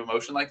kind of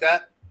emotion like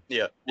that.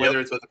 Yeah.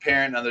 Whether it's with a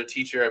parent, another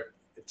teacher,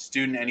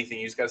 student, anything,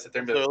 you just got to sit there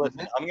and be like,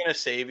 listen, I'm going to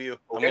save you.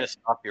 Okay. I'm going to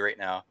stop you right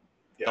now.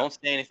 Yeah. Don't say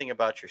anything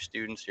about your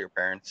students or your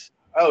parents.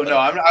 Oh, no,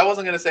 I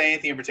wasn't going to say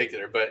anything in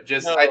particular, but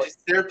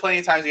there are plenty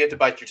of times you have to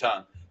bite your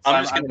tongue. So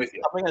I'm with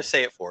you. I'm going to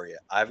say it for you.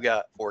 I've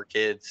got 4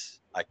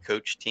 kids. I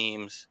coach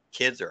teams.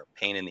 Kids are a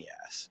pain in the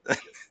ass.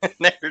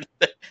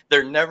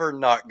 They're never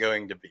not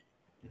going to be.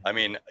 I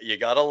mean, you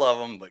got to love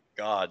them, but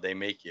God, they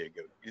make you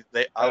go.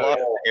 I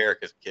lost hair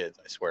because of kids,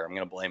 I swear. I'm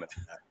going to blame it for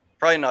that.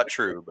 Probably not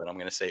true, but I'm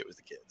going to say it was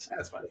the kids.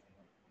 That's fine.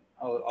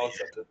 I'll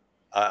accept it.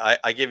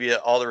 I give you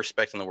all the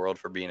respect in the world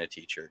for being a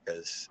teacher,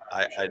 because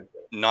I'm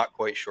not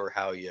quite sure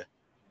how you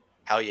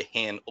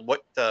handle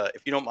what,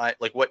 if you don't mind,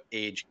 like what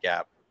age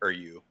gap are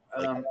you?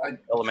 Like I'm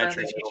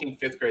elementary teaching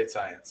 5th grade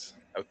science.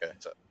 Okay,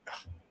 so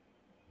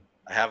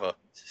I have a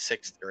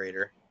 6th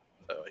grader,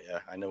 so yeah,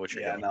 I know what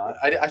you're doing. No,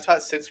 I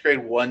taught 6th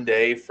grade one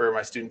day for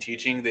my student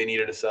teaching. They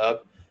needed a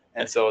sub,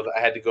 and so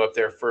I had to go up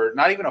there for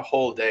not even a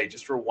whole day,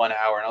 just for 1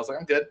 hour, and I was like,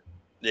 I'm good.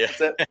 Yeah,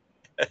 that's it.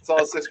 That's all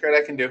 6th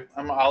grade I can do.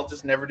 I'll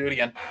just never do it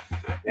again.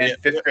 And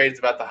 5th grade is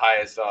about the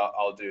highest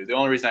I'll do. The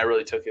only reason I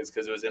really took it is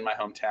because it was in my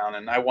hometown,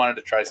 and I wanted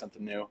to try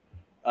something new.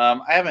 I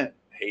haven't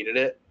hated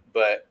it,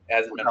 but it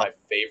hasn't been my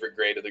favorite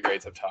grade of the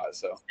grades I've taught.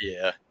 So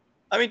yeah,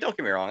 I mean, don't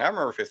get me wrong. I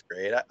remember 5th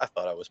grade. I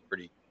thought I was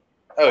pretty.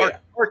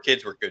 Our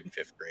kids were good in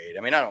 5th grade.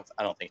 I mean, I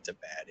don't think it's a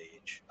bad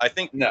age. I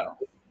think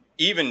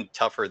even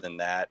tougher than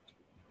that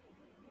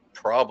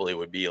probably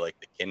would be like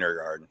the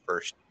kindergarten,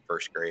 first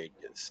grade.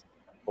 Because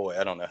boy,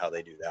 I don't know how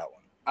they do that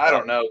one. I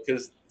don't know,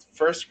 because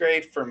 1st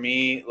grade for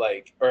me,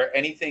 like, or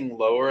anything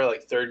lower,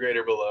 like 3rd grade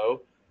or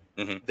below,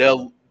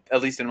 they'll,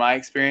 at least in my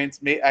experience,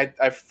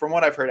 I from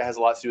what I've heard, it has a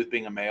lot to do with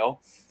being a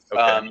male.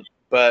 Okay.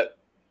 But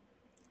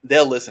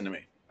they'll listen to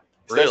me.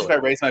 Especially if I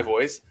raise my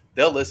voice,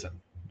 they'll listen.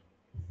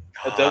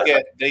 But they'll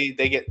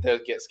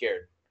get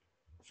scared.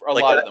 For a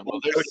lot of them.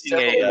 Well, there's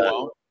several who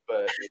won't,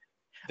 but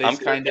they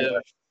just kind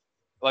of,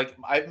 like,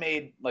 I've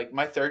made, like,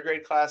 my 3rd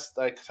grade class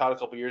that I taught a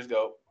couple years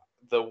ago,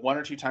 the 1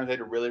 or 2 times I had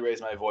to really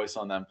raise my voice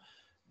on them,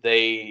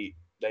 they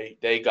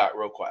got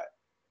real quiet.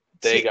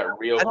 They got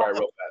real quiet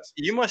real fast.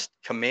 You must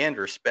command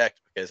respect,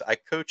 because I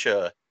coach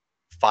a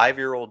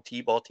 5-year-old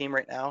T-ball team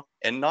right now,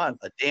 and not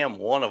a damn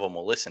one of them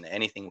will listen to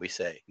anything we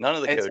say. None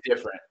of the It's coaches.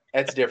 different.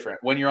 It's different.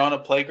 When you're on a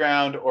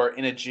playground or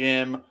in a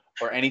gym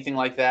or anything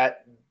like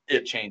that,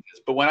 it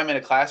changes. But when I'm in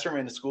a classroom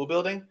in a school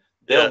building,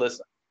 they'll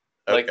listen.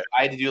 Like Okay.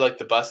 I had to do like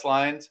the bus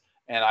lines,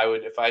 and I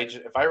would if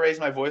I raise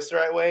my voice the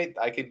right way,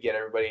 I could get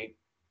everybody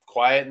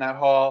quiet in that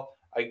hall.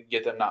 I could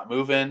get them not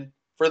moving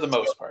for the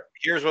most part.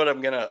 Here's what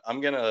I'm gonna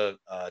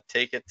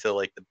take it to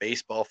like the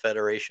baseball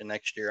federation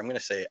next year. I'm gonna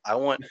say I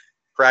want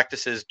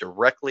practices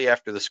directly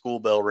after the school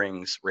bell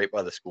rings, right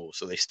by the school,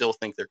 so they still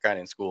think they're kind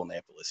of in school and they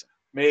have to listen.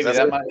 Maybe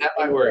that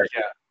might work.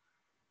 Yeah.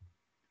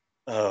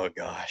 Oh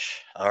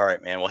gosh. All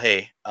right, man. Well,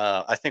 hey,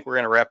 I think we're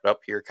gonna wrap it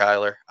up here,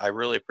 Kyler. I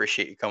really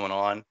appreciate you coming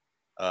on.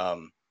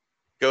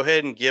 Go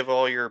ahead and give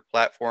all your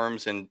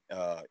platforms and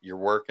your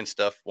work and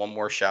stuff one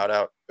more shout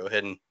out. Go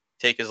ahead and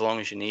take as long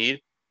as you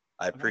need.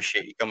 I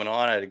appreciate you coming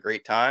on. I had a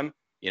great time.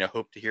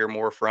 Hope to hear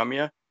more from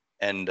you.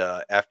 And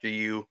after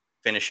you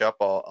finish up,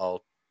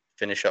 I'll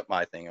finish up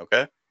my thing.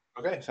 Okay.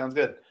 Okay, sounds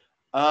good.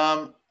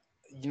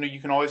 You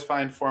can always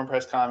find Foreign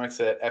Press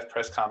Comics at F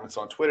Press Comics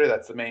on Twitter.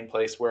 That's the main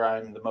place where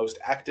I'm the most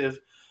active.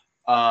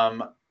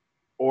 Or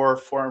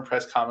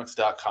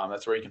foreignpresscomics.com.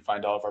 That's where you can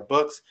find all of our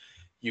books.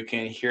 You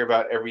can hear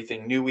about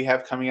everything new we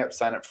have coming up.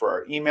 Sign up for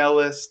our email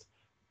list.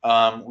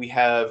 We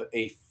have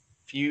a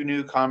few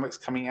new comics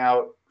coming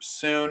out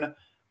soon.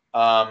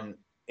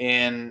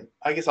 And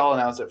I guess I'll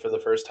announce it for the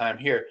first time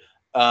here.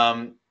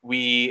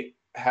 We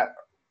have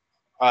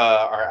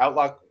our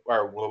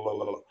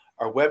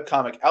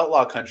webcomic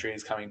Outlaw Country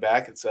is coming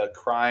back. It's a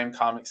crime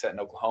comic set in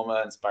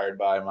Oklahoma, inspired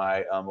by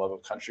my love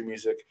of country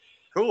music.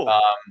 Cool.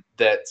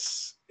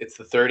 It's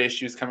the 3rd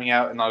issue is coming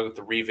out, and I'll get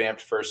the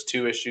revamped first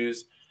 2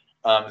 issues.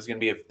 Is going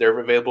to be they're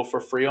available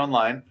for free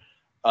online.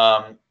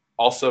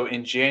 Also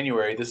in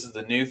January, this is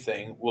the new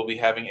thing. We'll be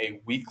having a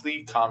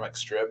weekly comic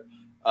strip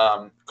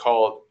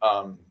called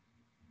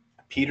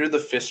Peter the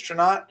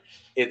Fistronaut.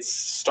 It's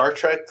Star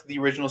Trek the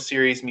original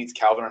series meets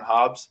Calvin and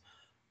Hobbes.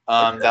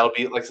 Okay. That'll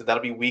be like I said,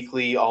 that'll be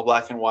weekly, all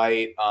black and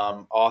white,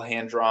 all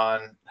hand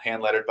drawn,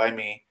 hand lettered by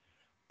me.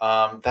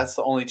 That's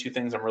the only 2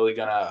 things I'm really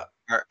gonna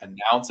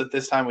announce at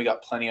this time. We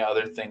got plenty of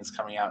other things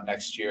coming out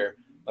next year,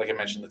 like I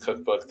mentioned, the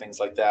cookbook, things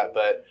like that.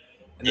 But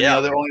the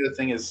only other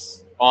thing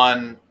is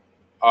on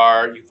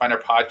you can find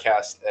our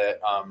podcast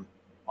at on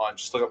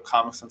just look up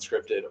Comics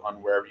Unscripted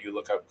on wherever you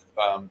look up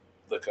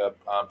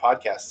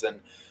podcasts, and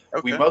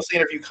we mostly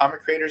interview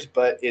comic creators,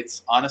 but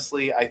it's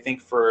honestly, I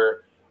think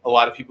for a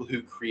lot of people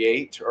who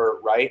create or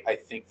write, I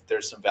think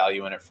there's some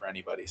value in it for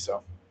anybody.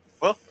 So,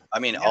 well, I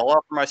mean, I'll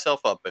offer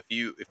myself up if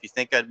you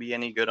think I'd be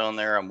any good on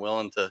there. I'm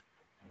willing to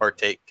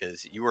partake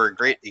because you were a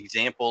great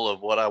example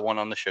of what I want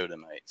on the show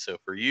tonight. So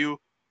for you,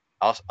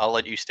 I'll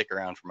let you stick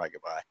around for my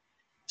goodbye.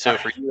 So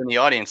for you in the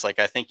audience, like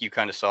I think you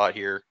kind of saw it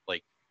here,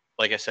 like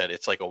I said,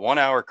 it's like a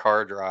 1-hour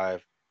car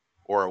drive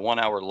or a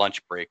 1-hour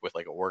lunch break with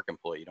like a work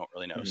employee. You don't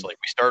really know. Mm-hmm. So like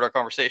we started our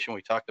conversation,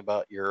 we talked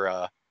about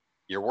your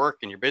work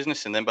and your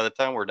business, and then by the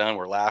time we're done,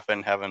 we're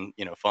laughing, having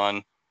fun.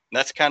 And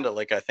that's kind of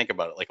like I think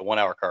about it, like a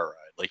 1-hour car ride.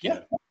 Like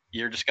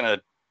you're just gonna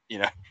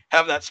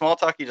have that small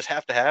talk you just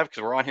have to have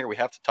because we're on here, we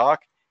have to talk,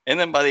 and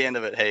then by the end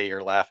of it, hey,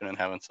 you're laughing and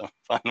having some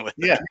fun with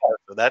it.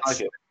 So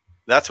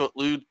that's what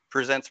LUDE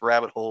presents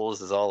Rabbit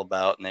Holes is all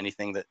about, and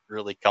anything that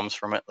really comes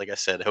from it. Like I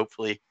said,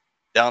 hopefully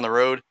down the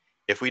road,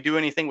 if we do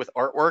anything with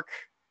artwork,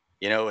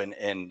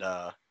 and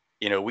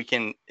we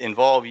can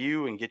involve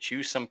you and get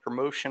you some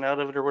promotion out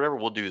of it or whatever,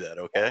 we'll do that.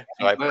 Okay.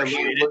 So I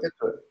appreciate it.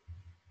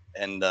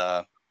 And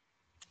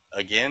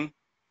again,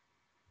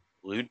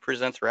 LUDE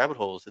presents Rabbit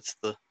Holes. It's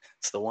the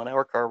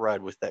 1-hour car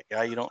ride with that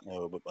guy you don't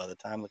know, but by the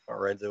time the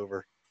car ride's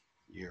over,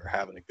 you're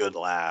having a good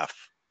laugh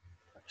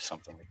or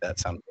something like that.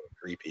 Sounds a little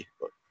creepy,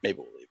 but maybe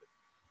we'll leave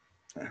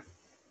it.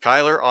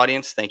 Kylar,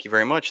 audience, thank you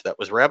very much. That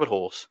was Rabbit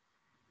Holes.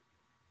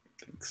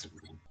 Thanks.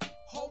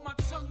 Hold my